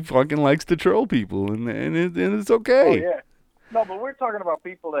he fucking likes to troll people, and it's okay. Oh yeah. No, but we're talking about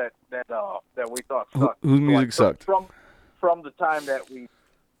people that we thought sucked. Whose music sucked from the time that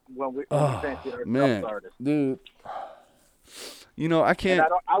when we fancied ourselves artists. Dude. I can't.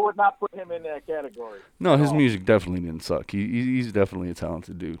 I would not put him in that category. No, his music definitely didn't suck. He's definitely a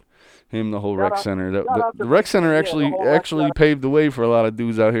talented dude. Him, the whole rec center. The rec center actually paved the way for a lot of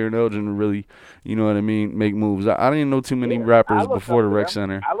dudes out here in Elgin to really, make moves. I didn't know too many rappers before the rec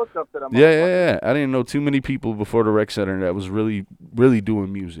center. I looked up to them. Yeah. I didn't know too many people before the rec center that was really, really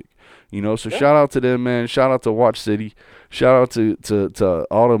doing music. So shout out to them, man. Shout out to Watch City. Shout out to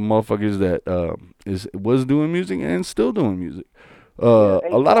all the motherfuckers that was doing music and still doing music.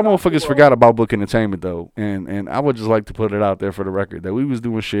 A lot of motherfuckers forgot about Book Entertainment though, and I would just like to put it out there for the record that we was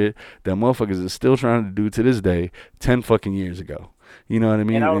doing shit that motherfuckers is still trying to do to this day, 10 fucking years ago. You know what I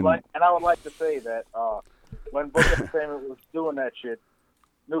mean? And I would like to say that when Book Entertainment was doing that shit,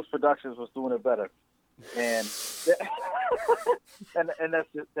 News Productions was doing it better, and and that's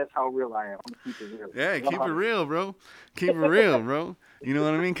how real I am. I'm gonna keep it real. Yeah, keep it real, bro. Keep it real, bro. You know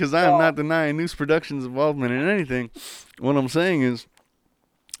what I mean? Because I'm not denying News Productions' involvement in anything. What I'm saying is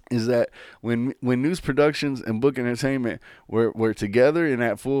that when News Productions and Book Entertainment were together and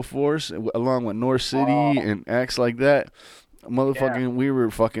at full force, along with North City and acts like that, motherfucking, we were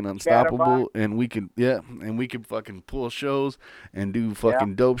fucking unstoppable, and we could fucking pull shows and do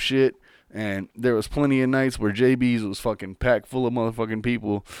fucking dope shit. And there was plenty of nights where JB's was fucking packed full of motherfucking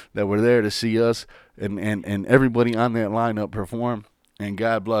people that were there to see us and everybody on that lineup perform. And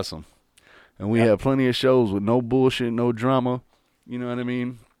God bless them. And we had plenty of shows with no bullshit, no drama. You know what I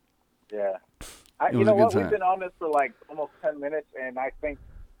mean? Yeah. You know what? We've been on this for like almost 10 minutes, and I think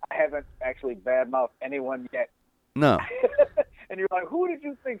I haven't actually badmouthed anyone yet. No. And you're like, who did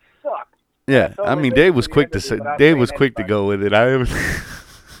you think sucked? Yeah. I mean, Dave was quick to say. Dave was quick to go with it. Yeah,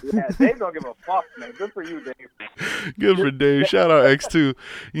 Dave don't give a fuck, man. Good for you, Dave. Good for Dave. Shout out X2.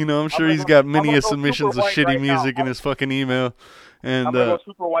 I'm sure he's got many submissions of shitty music in his fucking email. And I'm gonna go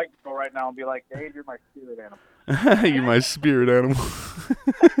super white girl right now and be like, Dave, you're my spirit animal. You're my spirit animal.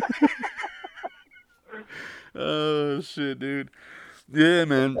 Oh shit, dude. Yeah,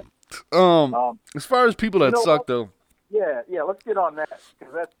 man. As far as people that suck, though. Yeah. Let's get on that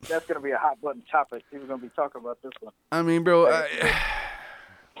because that's gonna be a hot button topic. We're gonna be talking about this one. I mean, bro. I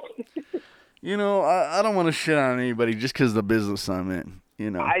don't want to shit on anybody just because of the business I'm in.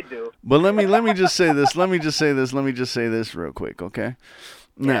 I do. But let me just say this. Let me just say this real quick, okay?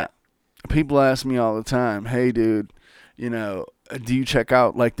 Now, people ask me all the time, hey, dude, do you check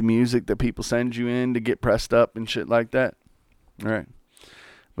out, like, the music that people send you in to get pressed up and shit like that? All right.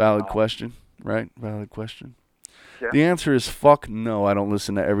 Valid question, right? Valid question. Yeah. The answer is fuck no. I don't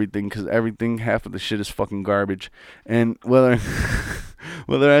listen to everything because half of the shit is fucking garbage. And whether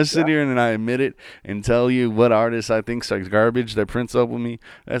Whether I sit here and I admit it and tell you what artist I think sucks garbage that prints up with me,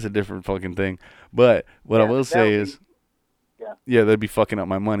 that's a different fucking thing. But what I will say is, yeah, that'd be fucking up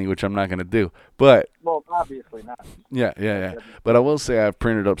my money, which I'm not gonna do. But well, obviously not. Yeah. But I will say I've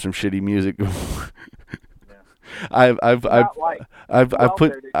printed up some shitty music. I've put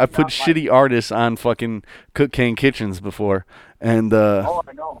shitty artists on fucking Cocaine Kitchens before, and oh,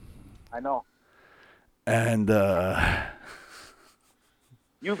 I know. And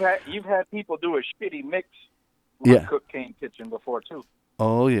you've had people do a shitty mix with Cocaine Kitchen before too.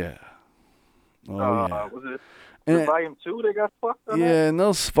 Oh yeah. Was it Volume 2 they got fucked on that? And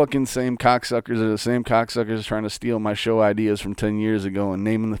those fucking same cocksuckers are the same cocksuckers trying to steal my show ideas from 10 years ago and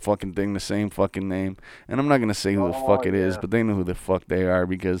naming the fucking thing the same fucking name. And I'm not going to say who the fuck it is, but they know who the fuck they are,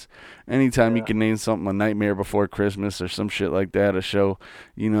 because anytime you can name something A Nightmare Before Christmas or some shit like that, a show,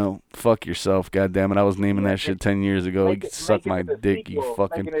 fuck yourself, goddammit. I was naming that shit 10 years ago. You can suck my dick, you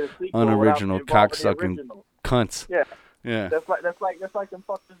fucking unoriginal cocksucking cunts. Yeah. That's like them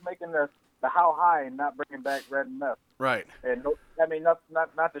fuckers making the How High and not bringing back Red and Meth. Right. And I mean, not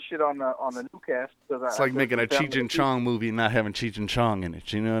the shit on the new cast. It's like making a Cheech and Chong movie and not having Cheech and Chong in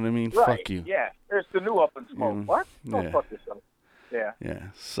it. You know what I mean? Right. Fuck you. Yeah. There's the new Up in Smoke. What? Don't fuck yourself. Yeah. Yeah.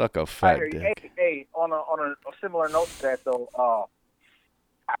 Suck a fat dick. Hey, on a similar note to that though,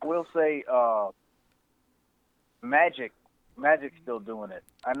 I will say, Magic's still doing it.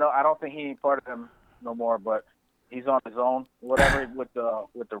 I don't think he ain't part of them no more, but he's on his own, whatever, with the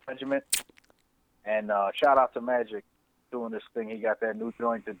regiment. And shout out to Magic doing this thing. He got that new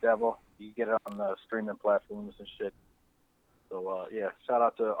joint, The Devil. You get it on the streaming platforms and shit. So shout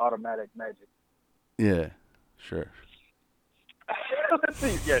out to Automatic Magic. Yeah, sure. Let's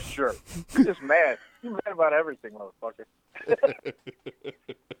see. Yeah, sure. You're just mad. You're mad about everything, motherfucker.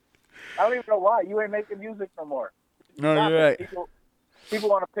 I don't even know why. You ain't making music no more. No, you're right. People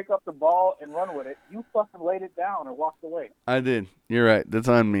want to pick up the ball and run with it. You fucking laid it down and walked away. I did. You're right. That's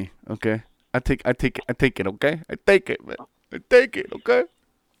on me. Okay. I take it. Okay. I take it, man. I take it. Okay.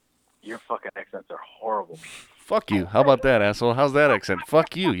 Your fucking accents are horrible. Fuck you. How about that, asshole? How's that accent?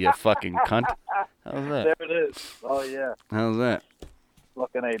 Fuck you, you fucking cunt. How's that? There it is. Oh yeah. How's that?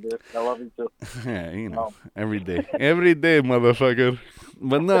 Fucking A, dude. I love you too. Yeah, every day, motherfucker.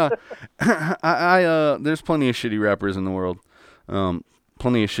 But no, I there's plenty of shitty rappers in the world.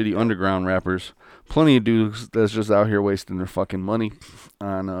 Plenty of shitty underground rappers. Plenty of dudes that's just out here wasting their fucking money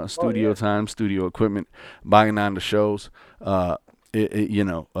on studio time, studio equipment, buying on to shows, all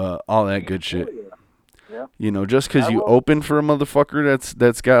that good shit. Yeah. Just because you open for a motherfucker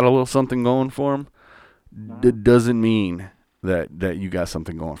that's got a little something going for him, doesn't mean that you got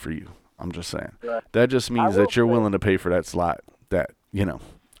something going for you. I'm just saying. Right. That just means that you're willing to pay for that slot that,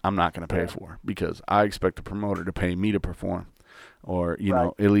 I'm not going to pay for, because I expect the promoter to pay me to perform. Or,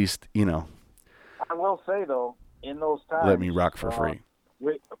 at least, I will say, though, in those times, let me rock for free.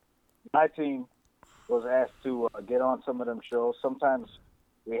 My team was asked to get on some of them shows. Sometimes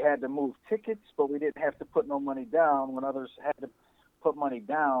we had to move tickets, but we didn't have to put no money down when others had to put money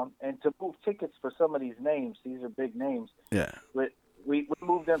down. And to move tickets for some of these names, these are big names. Yeah. We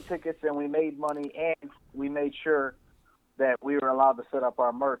moved them tickets and we made money, and we made sure that we were allowed to set up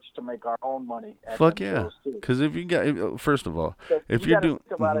our merch to make our own money. Fuck yeah. Because if you got, first of all, if you're doing...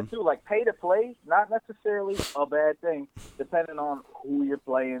 think about it too, like pay to play, not necessarily a bad thing, depending on who you're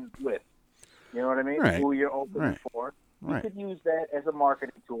playing with. You know what I mean? Right. Who you're opening for. You Right. could use that as a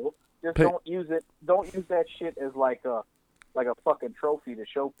marketing tool. Just don't use that shit as like a fucking trophy to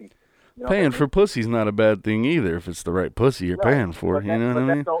show people. You know paying for pussy's not a bad thing either if it's the right pussy you're paying for. You know what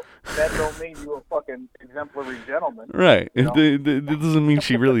I mean? That don't mean you're a fucking exemplary gentleman. Right. It doesn't mean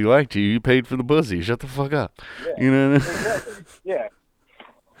she really liked you. You paid for the pussy. Shut the fuck up. Yeah. You know what I mean? Exactly. Yeah.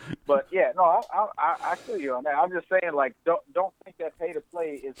 But yeah, no, I feel you on that. I'm just saying, like, don't think that pay to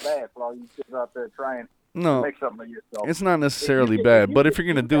play is bad for all you kids out there trying to make something of yourself. It's not necessarily bad, but if you're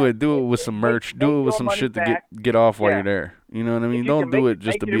gonna do it with some merch. Do it with some shit to get off while you're there. You know what I mean? Don't do it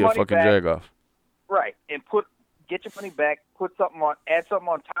just to be a fucking jagoff. Right, and get your money back. Add something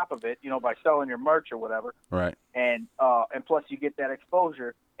on top of it. By selling your merch or whatever. Right. And plus you get that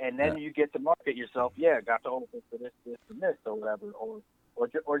exposure, and then you get to market yourself. Yeah, got to open for this, and this, or whatever, or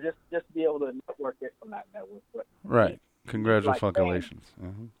just be able to network it from that network. But right. Congratulations.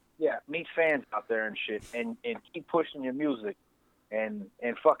 Yeah, meet fans out there and shit, and keep pushing your music, and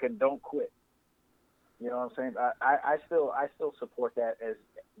fucking don't quit. You know what I'm saying? I still support that as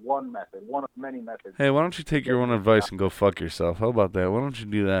one method, one of many methods. Hey, why don't you take your own advice and go fuck yourself? How about that? Why don't you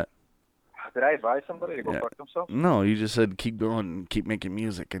do that? Did I advise somebody to go fuck themselves? No, you just said keep going, and keep making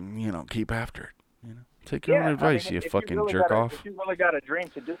music, and keep after it. Take your own advice, you if fucking jerk off. If you really got a dream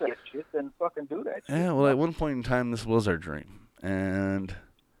to do that shit, then fucking do that shit. Yeah, well, at one point in time, this was our dream. And,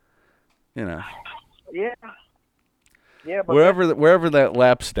 you know. Yeah. Yeah, but wherever that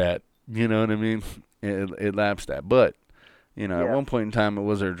lapsed at, you know what I mean? It lapsed at. But, you know, at one point in time, it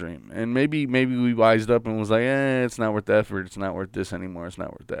was our dream. And maybe we wised up and was like, it's not worth the effort. It's not worth this anymore. It's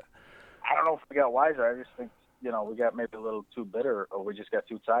not worth that. I don't know if we got wiser. I just think, you know, we got maybe a little too bitter, or we just got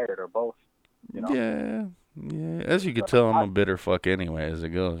too tired, or both. You know? Yeah. As you can tell, I'm a bitter fuck anyway as it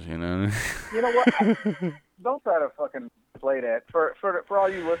goes, you know? You know what? Don't try to fucking play that. For all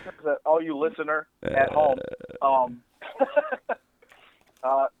you listeners, at home,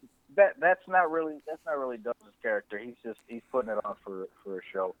 that's not really Doug's character. He's putting it on for a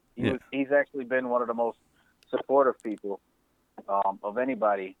show. He's actually been one of the most supportive people of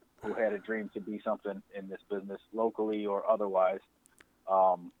anybody who had a dream to be something in this business, locally or otherwise.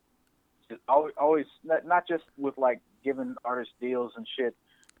 Always not just with like giving artists deals and shit,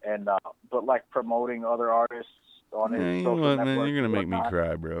 and but like promoting other artists on his social networks. Man, you're gonna make me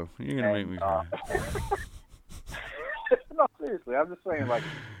cry, bro. You're gonna make me cry. No, seriously, I'm just saying, like,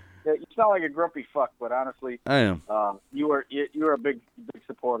 you sound like a grumpy fuck, but honestly, I am. You were a big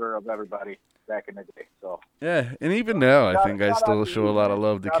supporter of everybody back in the day. So yeah, and even now, I think I still show a lot of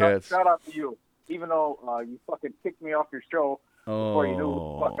love to cats. Shout out to you, even though you fucking kicked me off your show before you knew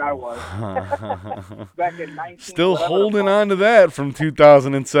who the fuck I was. Back in 19. Still holding on to that from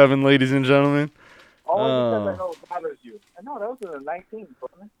 2007, ladies and gentlemen. Because I know it bothers you. I know that was in the 19s,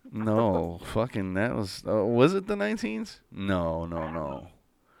 wasn't it? No, fucking that was. Was it the 19s? No.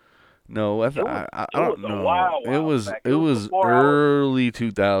 No, I don't know. It was early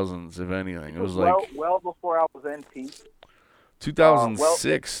 2000s, if anything. It was like well before I was NP.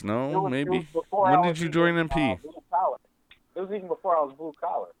 2006, no, maybe. When did you join NP? It was even before I was blue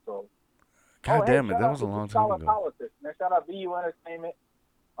collar. So. God damn it, that was a long time ago. Politics. Now, shout out BU Entertainment.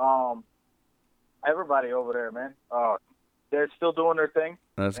 Everybody over there, man. They're still doing their thing.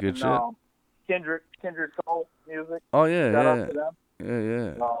 That's good shit. Kindred Soul Music. Oh yeah, shout out to them.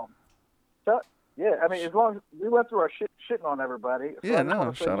 Yeah. I mean, as long as we went through our shitting on everybody.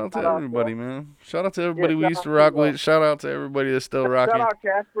 So shout out to everybody, man. Shout out to everybody we used to rock with. Shout out to everybody that's still rocking. Shout out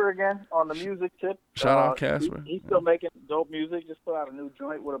Casper again on the music tip. Shout out Casper. He's still making dope music. Just put out a new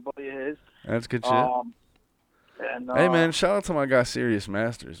joint with a buddy of his. That's good shit. Hey man, shout out to my guy Serious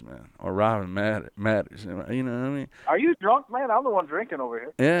Masters, man, or Robin Matters. You know what I mean? Are you drunk, man? I'm the one drinking over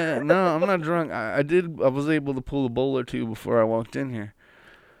here. Yeah, no, I'm not drunk. I was able to pull a bowl or two before I walked in here.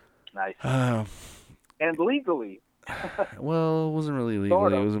 Nice. And legally. Well, it wasn't really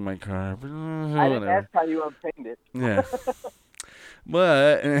legally. It was in my car. But, I didn't ask how you obtained it. Yeah.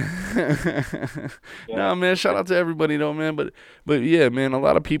 But no, man. Shout out to everybody, though, man. But yeah, man. A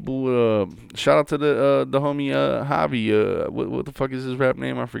lot of people. Shout out to the homie Javi. What the fuck is his rap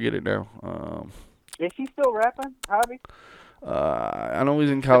name? I forget it now. Is he still rapping, Javi? I know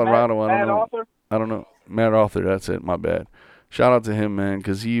he's in Colorado. Mad Author? I don't know. Mad Author. That's it. My bad. Shout out to him, man,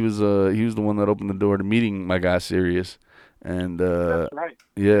 because he was the one that opened the door to meeting my guy Sirius. And that's right.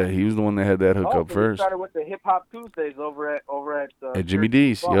 Yeah, he was the one that had that hook up first. He started with the Hip Hop Tuesdays over at Jimmy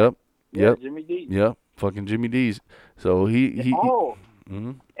D's. Yep. Jimmy D's. Yep. Fucking Jimmy D's. So he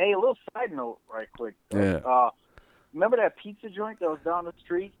mm-hmm. Hey, a little side note, right quick. Yeah. Remember that pizza joint that was down the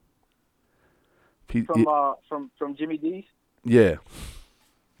street from Jimmy D's? Yeah.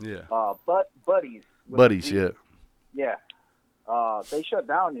 Yeah. Buddies. Buddies. Yeah. Yeah. They shut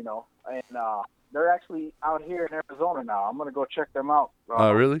down, you know, and they're actually out here in Arizona now. I'm gonna go check them out.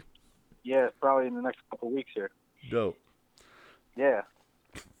 Oh, really? Yeah, probably in the next couple of weeks here. Dope. Yeah.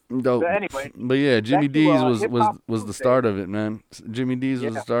 Dope. But anyway. But yeah, Jimmy D's was the start of it, man. Jimmy D's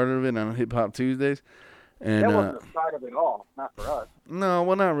was the start of it on Hip Hop Tuesdays. And that wasn't the start of it all, not for us. No,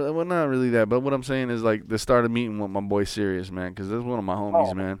 well, not really that. But what I'm saying is like the start of meeting with my boy Sirius, man, because that's one of my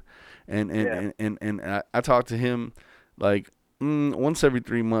homies, man. And I talked to him like once every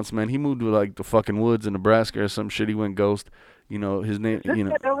 3 months, man. He moved to like the fucking woods in Nebraska or some shit. He went ghost. You know his name. You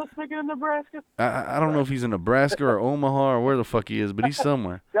know. Elvis nigga in Nebraska. I don't know if he's in Nebraska or Omaha or where the fuck he is, but he's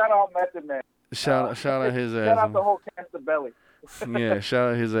somewhere. Shout out Method Man. Shout out his ass. Shout out the whole cast of Belly. Yeah,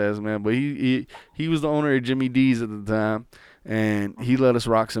 shout out his ass, man. But he was the owner of Jimmy D's at the time, and he let us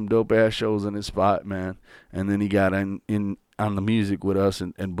rock some dope ass shows in his spot, man. And then he got in on the music with us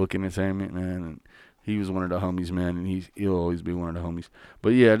and Book Entertainment, man. And he was one of the homies, man, and he'll always be one of the homies. But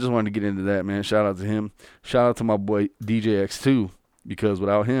yeah, I just wanted to get into that, man. Shout out to him. Shout out to my boy DJ X2, because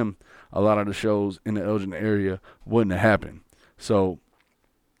without him, a lot of the shows in the Elgin area wouldn't have happened. So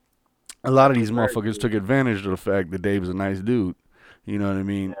a lot of these motherfuckers took advantage of the fact that Dave is a nice dude, You know what I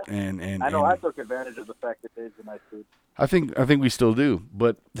mean? Yeah. And I know I took advantage of the fact that Dave's a nice dude. I think we still do,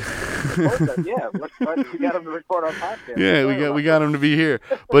 but yeah, we got him to record our podcast. Yeah, we got him to be here.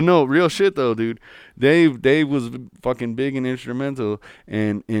 But no, real shit though, dude. Dave was fucking big and instrumental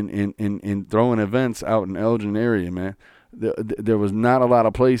in throwing events out in Elgin area, man. There was not a lot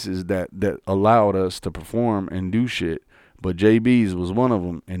of places that allowed us to perform and do shit, but JB's was one of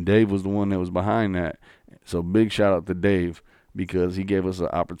them, and Dave was the one that was behind that. So big shout out to Dave because he gave us an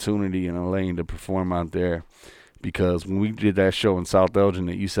opportunity and a lane to perform out there. Because when we did that show in South Elgin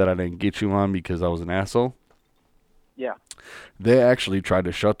that you said I didn't get you on because I was an asshole. Yeah. They actually tried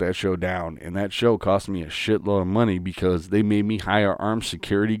to shut that show down, and that show cost me a shitload of money because they made me hire armed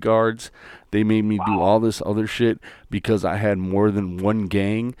security guards. They made me do all this other shit because I had more than one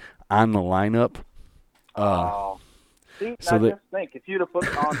gang on the lineup. See, so just think, if you'd have put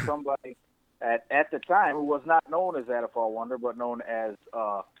on somebody at the time who was not known as Adafal Wonder, but known as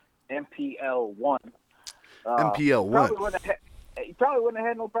MPL1, MPL1. You probably wouldn't have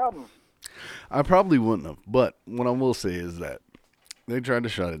had no problems. I probably wouldn't have, but what I will say is that they tried to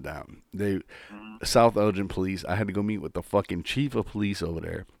shut it down. South Elgin Police, I had to go meet with the fucking chief of police over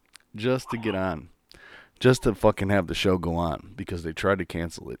there just to get on. Just to fucking have the show go on because they tried to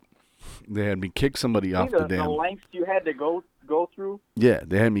cancel it. They had me kick somebody off the damn... The lengths you had to go through? Yeah,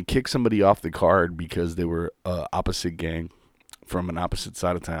 they had me kick somebody off the card because they were opposite gang from an opposite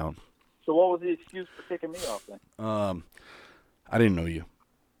side of town. So what was the excuse for kicking me off then? I didn't know you.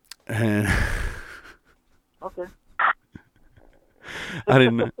 And okay. I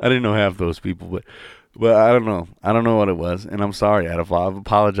didn't know half those people, but I don't know. I don't know what it was, and I'm sorry, Adafal. I've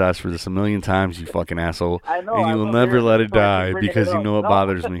apologized for this a million times, you fucking asshole. I know. And you will never let it die because you know it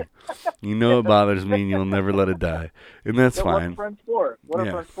bothers me. You know it bothers me, and you'll never let it die, and that's fine. What are friends for? What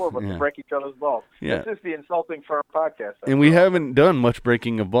are friends for? But to break each other's balls. Yeah. This is the Insulting Firm podcast. And we haven't done much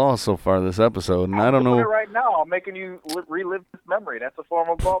breaking of balls so far this episode, and I don't know. Right now, I'm making you relive this memory. That's a form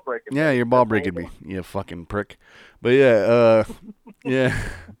of ball breaking. Yeah, you're ball breaking me, you fucking prick. But yeah, yeah.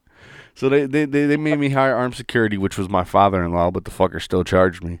 So they made me hire armed security, which was my father-in-law, but the fucker still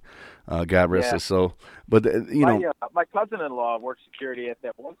charged me. God rest his soul. But my cousin-in-law worked security at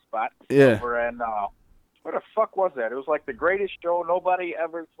that one spot. Yeah. Over in where the fuck was that? It was like the greatest show nobody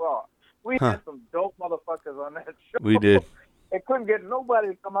ever saw. We had some dope motherfuckers on that show. We did. They couldn't get nobody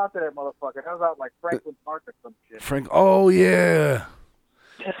to come out to that motherfucker. That was out like Franklin Park or some shit. Oh yeah,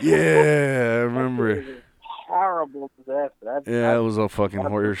 yeah, I remember. Horrible disaster. It was a fucking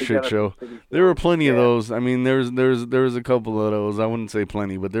horror shit show. There were plenty of those. I mean, there was a couple of those. I wouldn't say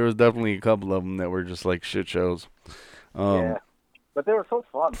plenty, but there was definitely a couple of them that were just like shit shows. Yeah, but they were so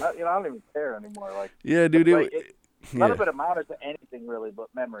fun. I don't even care anymore. Like, yeah, dude, none of it amounted to anything really, but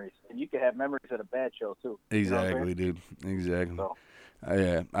memories. And you could have memories at a bad show too. Exactly, dude. Exactly. So.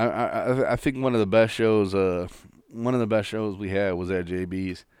 Yeah, I think one of the best shows we had was at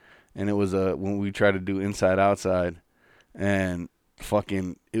JB's. And it was when we tried to do Inside Outside, and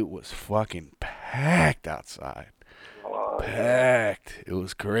it was fucking packed outside. Packed. It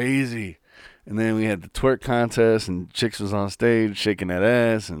was crazy. And then we had the twerk contest, and chicks was on stage shaking that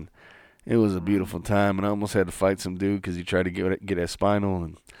ass, and it was a beautiful time. And I almost had to fight some dude because he tried to get that spinal,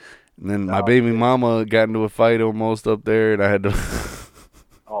 and then my baby mama got into a fight almost up there, and I had to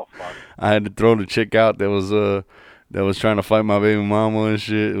I had to throw the chick out that was trying to fight my baby mama and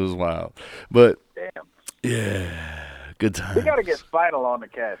shit. It was wild. But damn. Yeah, good time. We gotta get Spinal on the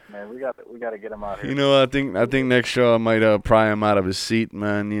cast, man. We gotta get him out here. You know, I think next show I might pry him out of his seat,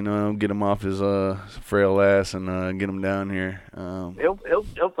 man. You know, get him off his frail ass and get him down here.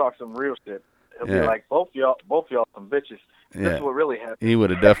 He'll talk some real shit. He'll be like, both y'all some bitches. This is what really happened. He would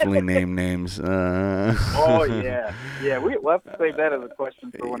have definitely named names. Oh yeah. We'll have to save that as a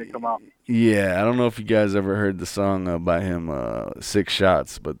question for when he come out. Yeah, I don't know if you guys ever heard the song by him, 6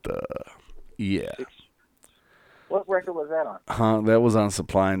 Shots, but yeah. What record was that on? That was on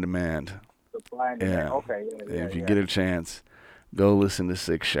Supply and Demand. Supply and Demand. Okay. Yeah, if you get a chance, go listen to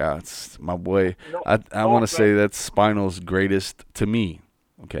 6 Shots. My boy, I want to say that's Spinal's greatest to me.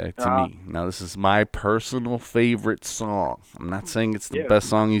 Okay, to me. Now, this is my personal favorite song. I'm not saying it's the best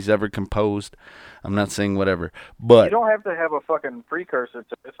song he's ever composed. I'm not saying whatever. But you don't have to have a fucking precursor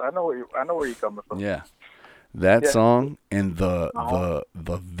to this. I know where you're coming from. Yeah. That song and the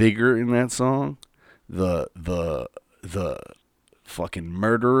vigor in that song, the fucking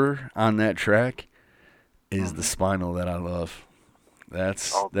murderer on that track is the Spinal that I love.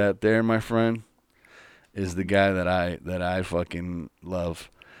 That there, my friend, is the guy that I fucking love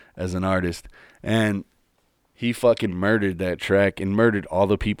as an artist. And he fucking murdered that track and murdered all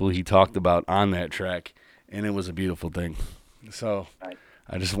the people he talked about on that track. And it was a beautiful thing. So Nice.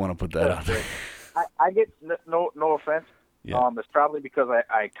 I just want to put that out there. I get no offense. Yeah. It's probably because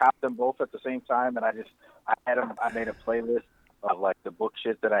I copped them both at the same time, and I made a playlist of like the book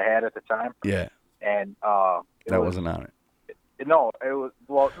shit that I had at the time, Yeah. and That wasn't on it. No, it was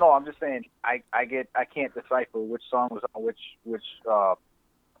no. I'm just saying I can't decipher which song was on which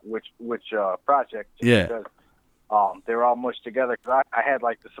project. Yeah. Because they were all mushed together. Cause I had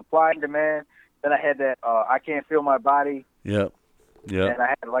like the Supply and Demand. Then I had that I Can't Feel My Body. Yep. Yep. And I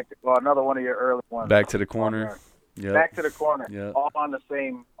had like another one of your early ones. Back to the Corner. Yep. Back to the Corner. Yep. All on the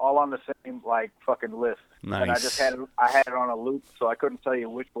same like fucking list. Nice. And I had it on a loop, so I couldn't tell you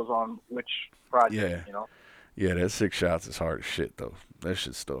which was on which project. Yeah. You know. Yeah, that 6 Shots is hard as shit though. That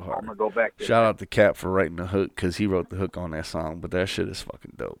shit's still hard. I'm gonna go back to Shout out to Cap for writing the hook because he wrote the hook on that song, but that shit is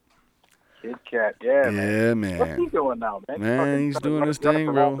fucking dope. Kid Cat, yeah, man. What's he doing now, man? Man, he's doing his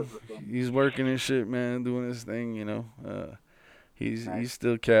thing, bro. He's He's working his shit, man, doing his thing, you know. He's Nice. he's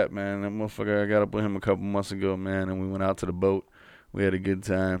still Cap, man. That motherfucker, I got up with him a couple months ago, man, and we went out to the boat. We had a good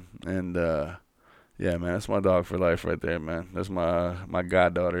time, and yeah, man, that's my dog for life right there, man. That's my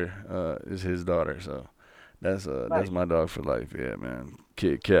goddaughter, is his daughter, so that's my dog for life, yeah, man.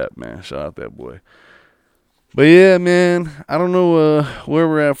 Kid Cap, man, shout out that boy. But yeah, man, I don't know where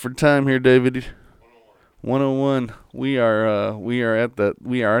we're at for time here, David. 101. We are at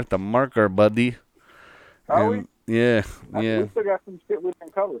the marker, buddy. Are we? Yeah, We still got some shit we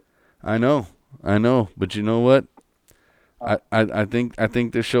didn't cover. I know, but you know what? I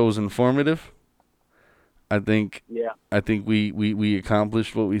think this show is informative. I think we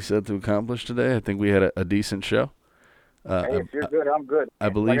accomplished what we said to accomplish today. I think we had a decent show. Hey, if you're good, I'm good. I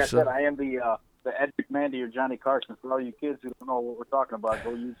believe like I so. said, I am the Ed McMahon or Johnny Carson. For all you kids who don't know what we're talking about,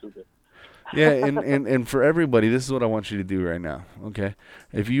 go YouTube it. Yeah, and for everybody, this is what I want you to do right now. Okay,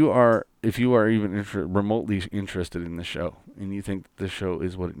 if you are even remotely interested in the show, and you think the show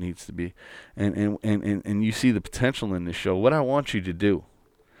is what it needs to be, and you see the potential in this show, what I want you to do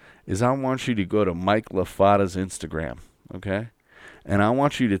is I want you to go to Mike LaFada's Instagram, okay, and I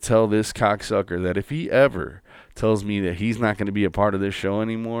want you to tell this cocksucker that if he ever tells me that he's not going to be a part of this show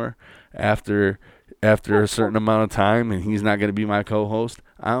anymore after a certain amount of time and he's not going to be my co-host,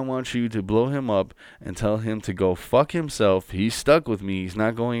 I want you to blow him up and tell him to go fuck himself. He's stuck with me. He's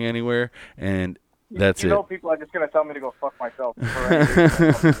not going anywhere, and that's you it. know, people are just going to tell me to go fuck myself.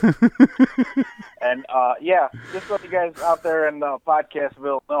 And, yeah, just so you guys out there in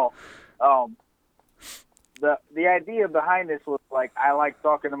Podcastville know, the idea behind this was, like, I like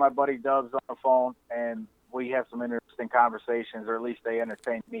talking to my buddy Dubs on the phone, and we have some interesting conversations, or at least they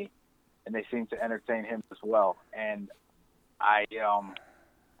entertain me, and they seem to entertain him as well. And I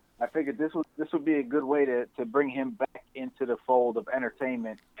figured this would be a good way to bring him back into the fold of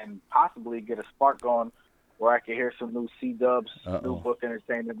entertainment and possibly get a spark going where I could hear some new C-Dubs, new book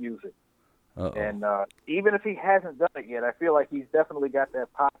entertainment music. And even if he hasn't done it yet, I feel like he's definitely got that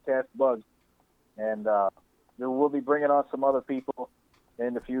podcast bug. And we'll be bringing on some other people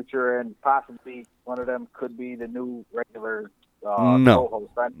in the future, and possibly one of them could be the new regular no.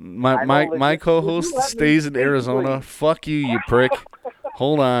 co-host. My co-host stays in Arizona. Please. Fuck you, you prick.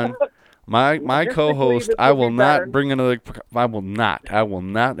 Hold on. My co-host, I will not bring another. I will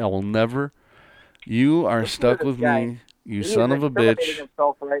never. You are stuck with me, you son of a bitch.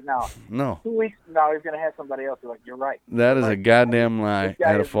 Himself right now. No. 2 weeks from now, he's going to have somebody else. You're like, you're right. That is a goddamn lie.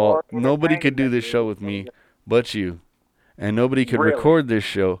 At a fault. more Nobody could do entertaining this than show you. with me but you. And nobody could Really? record this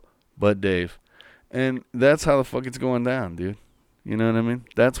show but Dave. And that's how the fuck it's going down, dude. You know what I mean?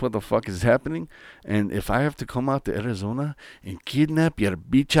 That's what the fuck is happening. And if I have to come out to Arizona and kidnap your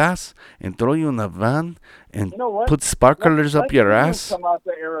bitch ass and throw you in the van and You know what? put sparklers up your Let's ass. see you come out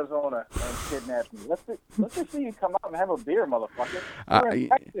to Arizona and kidnap me. Let's just see you come out and have a beer, motherfucker. We're in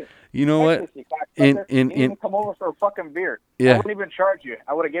Texas. You know what? Texas, you cocksucker. In You didn't come over for a fucking beer. Yeah. I wouldn't even charge you.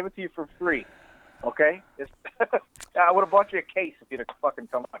 I would have given it to you for free. Okay? I would have bought you a case if you'd have fucking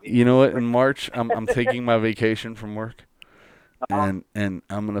come out here. You know what? In March, I'm taking my vacation from work. And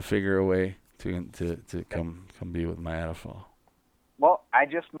I'm gonna figure a way to come be with my Adafall. Well, I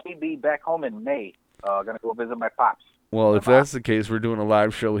just may be back home in May. Gonna go visit my pops. Well, if that's the case, we're doing a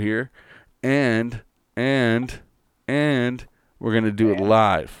live show here, and we're gonna do it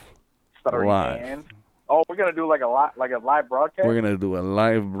live. Live. Oh, we're gonna do like a live broadcast. We're gonna do a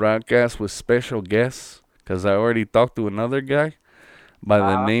live broadcast with special guests because I already talked to another guy by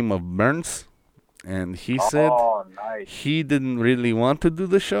the name of Burns. And he said nice. he didn't really want to do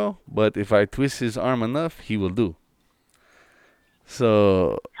the show, but if I twist his arm enough, he will do.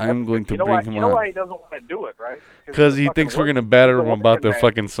 So I'm going to bring him You know on. why he doesn't want to do it, right? Because he thinks we're going to batter him about the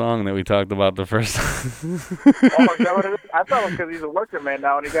fucking song that we talked about the first time. Oh, is that what it is? I thought it was because he's a working man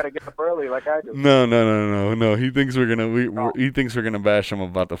now and he got to get up early like I do. No. He thinks we're he thinks we're gonna bash him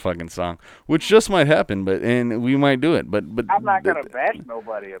about the fucking song, which just might happen, and we might do it. But I'm not gonna bash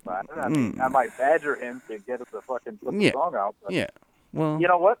nobody about it. I mean, I might badger him to get him to fucking put the song out. But yeah. Well, you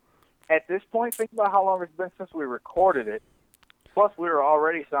know what? At this point, think about how long it's been since we recorded it. Plus, we were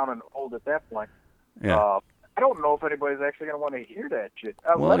already sounding old at that point. Yeah. I don't know if anybody's actually going to want to hear that shit.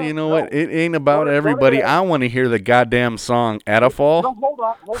 Well, you know what? It ain't about everybody. I want to hear the goddamn song Adafall. No, hold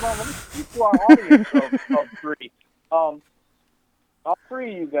on. Let me speak to our audience of three. All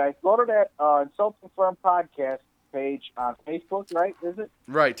three of you guys, go to that Insulting Firm podcast page on Facebook, right? Is it?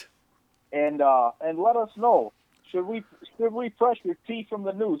 Right. And let us know. Should we press your T from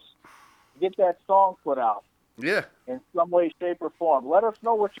the noose? Get that song put out. Yeah. In some way, shape, or form. Let us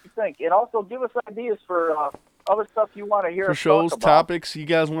know what you think, and also give us ideas for other stuff you want to hear. For shows, topics you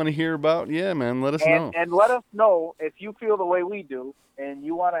guys want to hear about. Yeah, man, let us know. And let us know if you feel the way we do, and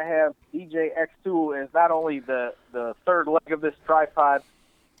you want to have DJ X2 as not only the third leg of this tripod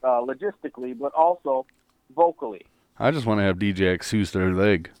logistically, but also vocally. I just want to have DJ X2's third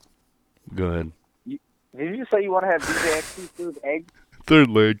leg. Go ahead. Did you say you want to have DJ X2's third egg? Third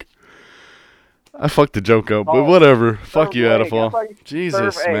leg. I fucked the joke up, but whatever. Fuck you, Adafall.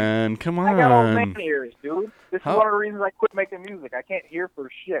 Jesus, man. Come on. I got old man ears, dude. This is one of the reasons I quit making music. I can't hear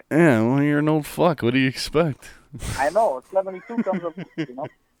for shit. Yeah, well, you're an old fuck. What do you expect? I know. 72 comes up, you know.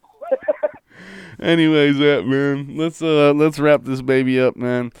 Anyways, man. Let's wrap this baby up,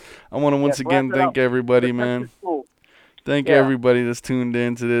 man. I want to once again thank everybody, man. Thank everybody that's tuned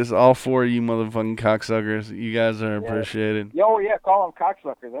in to this. All four of you motherfucking cocksuckers. You guys are appreciated. Yo, call them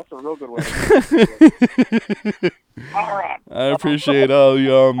cocksuckers. That's a real good way to do it. All right. I appreciate all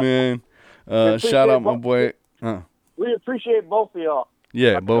y'all, man. Shout out my boy. We appreciate both of y'all.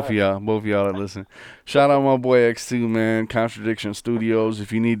 Yeah, both of y'all that listen. Shout out my boy X2, man. Contradiction Studios.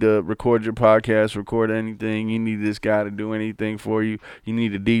 If you need to record your podcast, record anything, you need this guy to do anything for you. You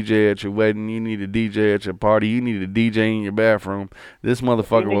need a DJ at your wedding. You need a DJ at your party. You need a DJ in your bathroom. This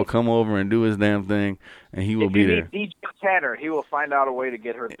motherfucker will come over and do his damn thing, and he will be there. If you need DJ Tanner, he will find out a way to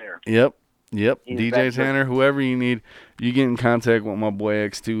get her there. Yep. DJ Tanner, whoever you need, you get in contact with my boy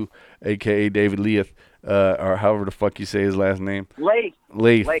X2, a.k.a. David Leith. Or however the fuck you say his last name. Leith,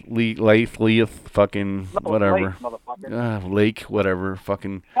 fucking whatever. Lake, whatever,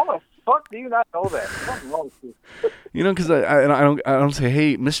 fucking. How the fuck do you not know that? What's wrong with you? You know, because I don't say,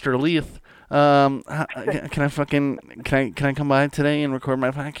 hey, Mr. Leith, can I come by today and record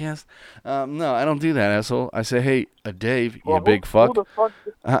my podcast? No, I don't do that, asshole. I say, hey, Dave, you big fuck. Who the fuck?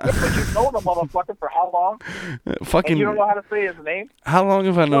 But you know the motherfucker for how long? Fucking. And you don't know how to say his name? How long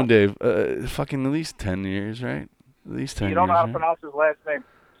have I known Dave? Fucking at least 10 years, right? At least 10 years. You don't know how to pronounce his last name?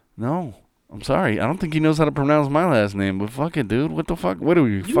 No. I'm sorry. I don't think he knows how to pronounce my last name, but fuck it, dude. What the fuck? What are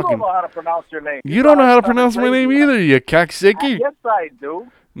we you fucking... You don't know how to pronounce your name. You don't know how to pronounce my name either, you cocksucker. Yes, I do.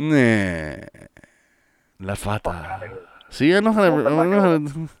 Nah. La Fata. See, I know how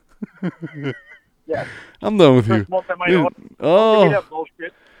to... Yeah. I'm done with you. Montemayor. Oh.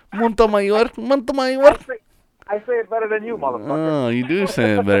 Montemayor. I say it better than you, motherfucker. Oh, you do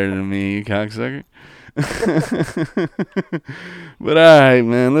say it better than me, you cocksucker. But alright,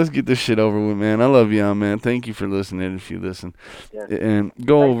 man, let's get this shit over with, man. I love y'all, man. Thank you for listening if you listen. Yes. And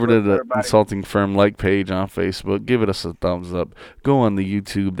go over to the Insulting Firm like page on Facebook. Give us a thumbs up. Go on the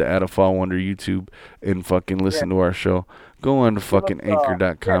YouTube, the Adafall Wonder YouTube, and fucking listen to our show. Go on to fucking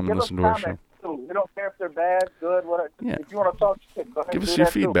anchor.com and listen to our show. We don't care if they're bad, good, whatever. Yeah. If you want to talk shit, go ahead. Give us your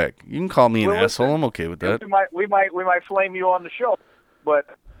feedback. You can call me an asshole. I'm okay with that. We might flame you on the show, but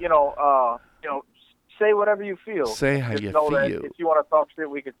you know, say whatever you feel. Say how you know feel. That if you want to talk shit,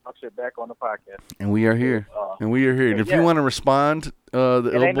 we can talk shit back on the podcast. And we are here. And if you want to respond,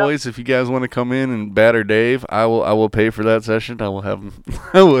 the ill boys, if you guys want to come in and batter Dave, I will pay for that session. I will have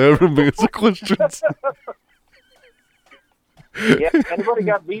him answer questions. Yeah, anybody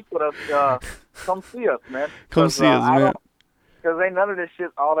got beef with us, come see us, man. Come see us, man. Because ain't none of this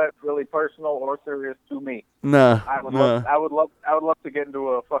shit all that really personal or serious to me. Nah. I would love to get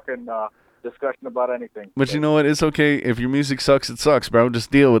into a fucking discussion about anything. But you know what? It's okay. If your music sucks, it sucks, bro.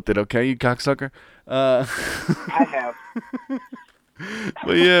 Just deal with it, okay, you cocksucker? I have.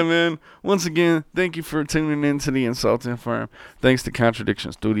 But yeah, man, once again, thank you for tuning in to the Insulting Firm. Thanks to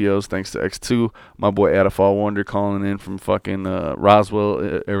Contradiction Studios. Thanks to X2, my boy Adafall Wonder calling in from fucking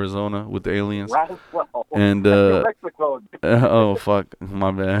Roswell, Arizona with the aliens. Roswell. And Mexico. oh fuck,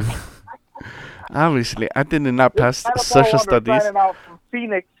 my bad. Obviously, I did not This pass is Adam social Ballwonder studies. signing out from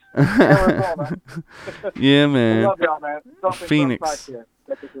Phoenix, Arizona. Yeah, I man. love y'all, man. Something Phoenix. podcast.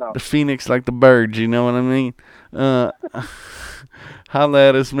 Check this out. The phoenix like the birds, you know what I mean? Uh, holla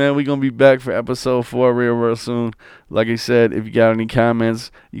at us, man. We gonna be back for episode 4 real soon. Like I said, if you got any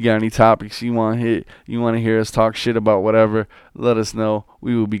comments, you got any topics you want to hit, you want to hear us talk shit about whatever, let us know.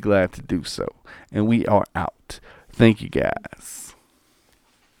 We will be glad to do so. And we are out. Thank you, guys.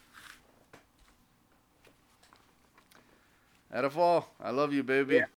 Adafall, I love you, baby. Yeah.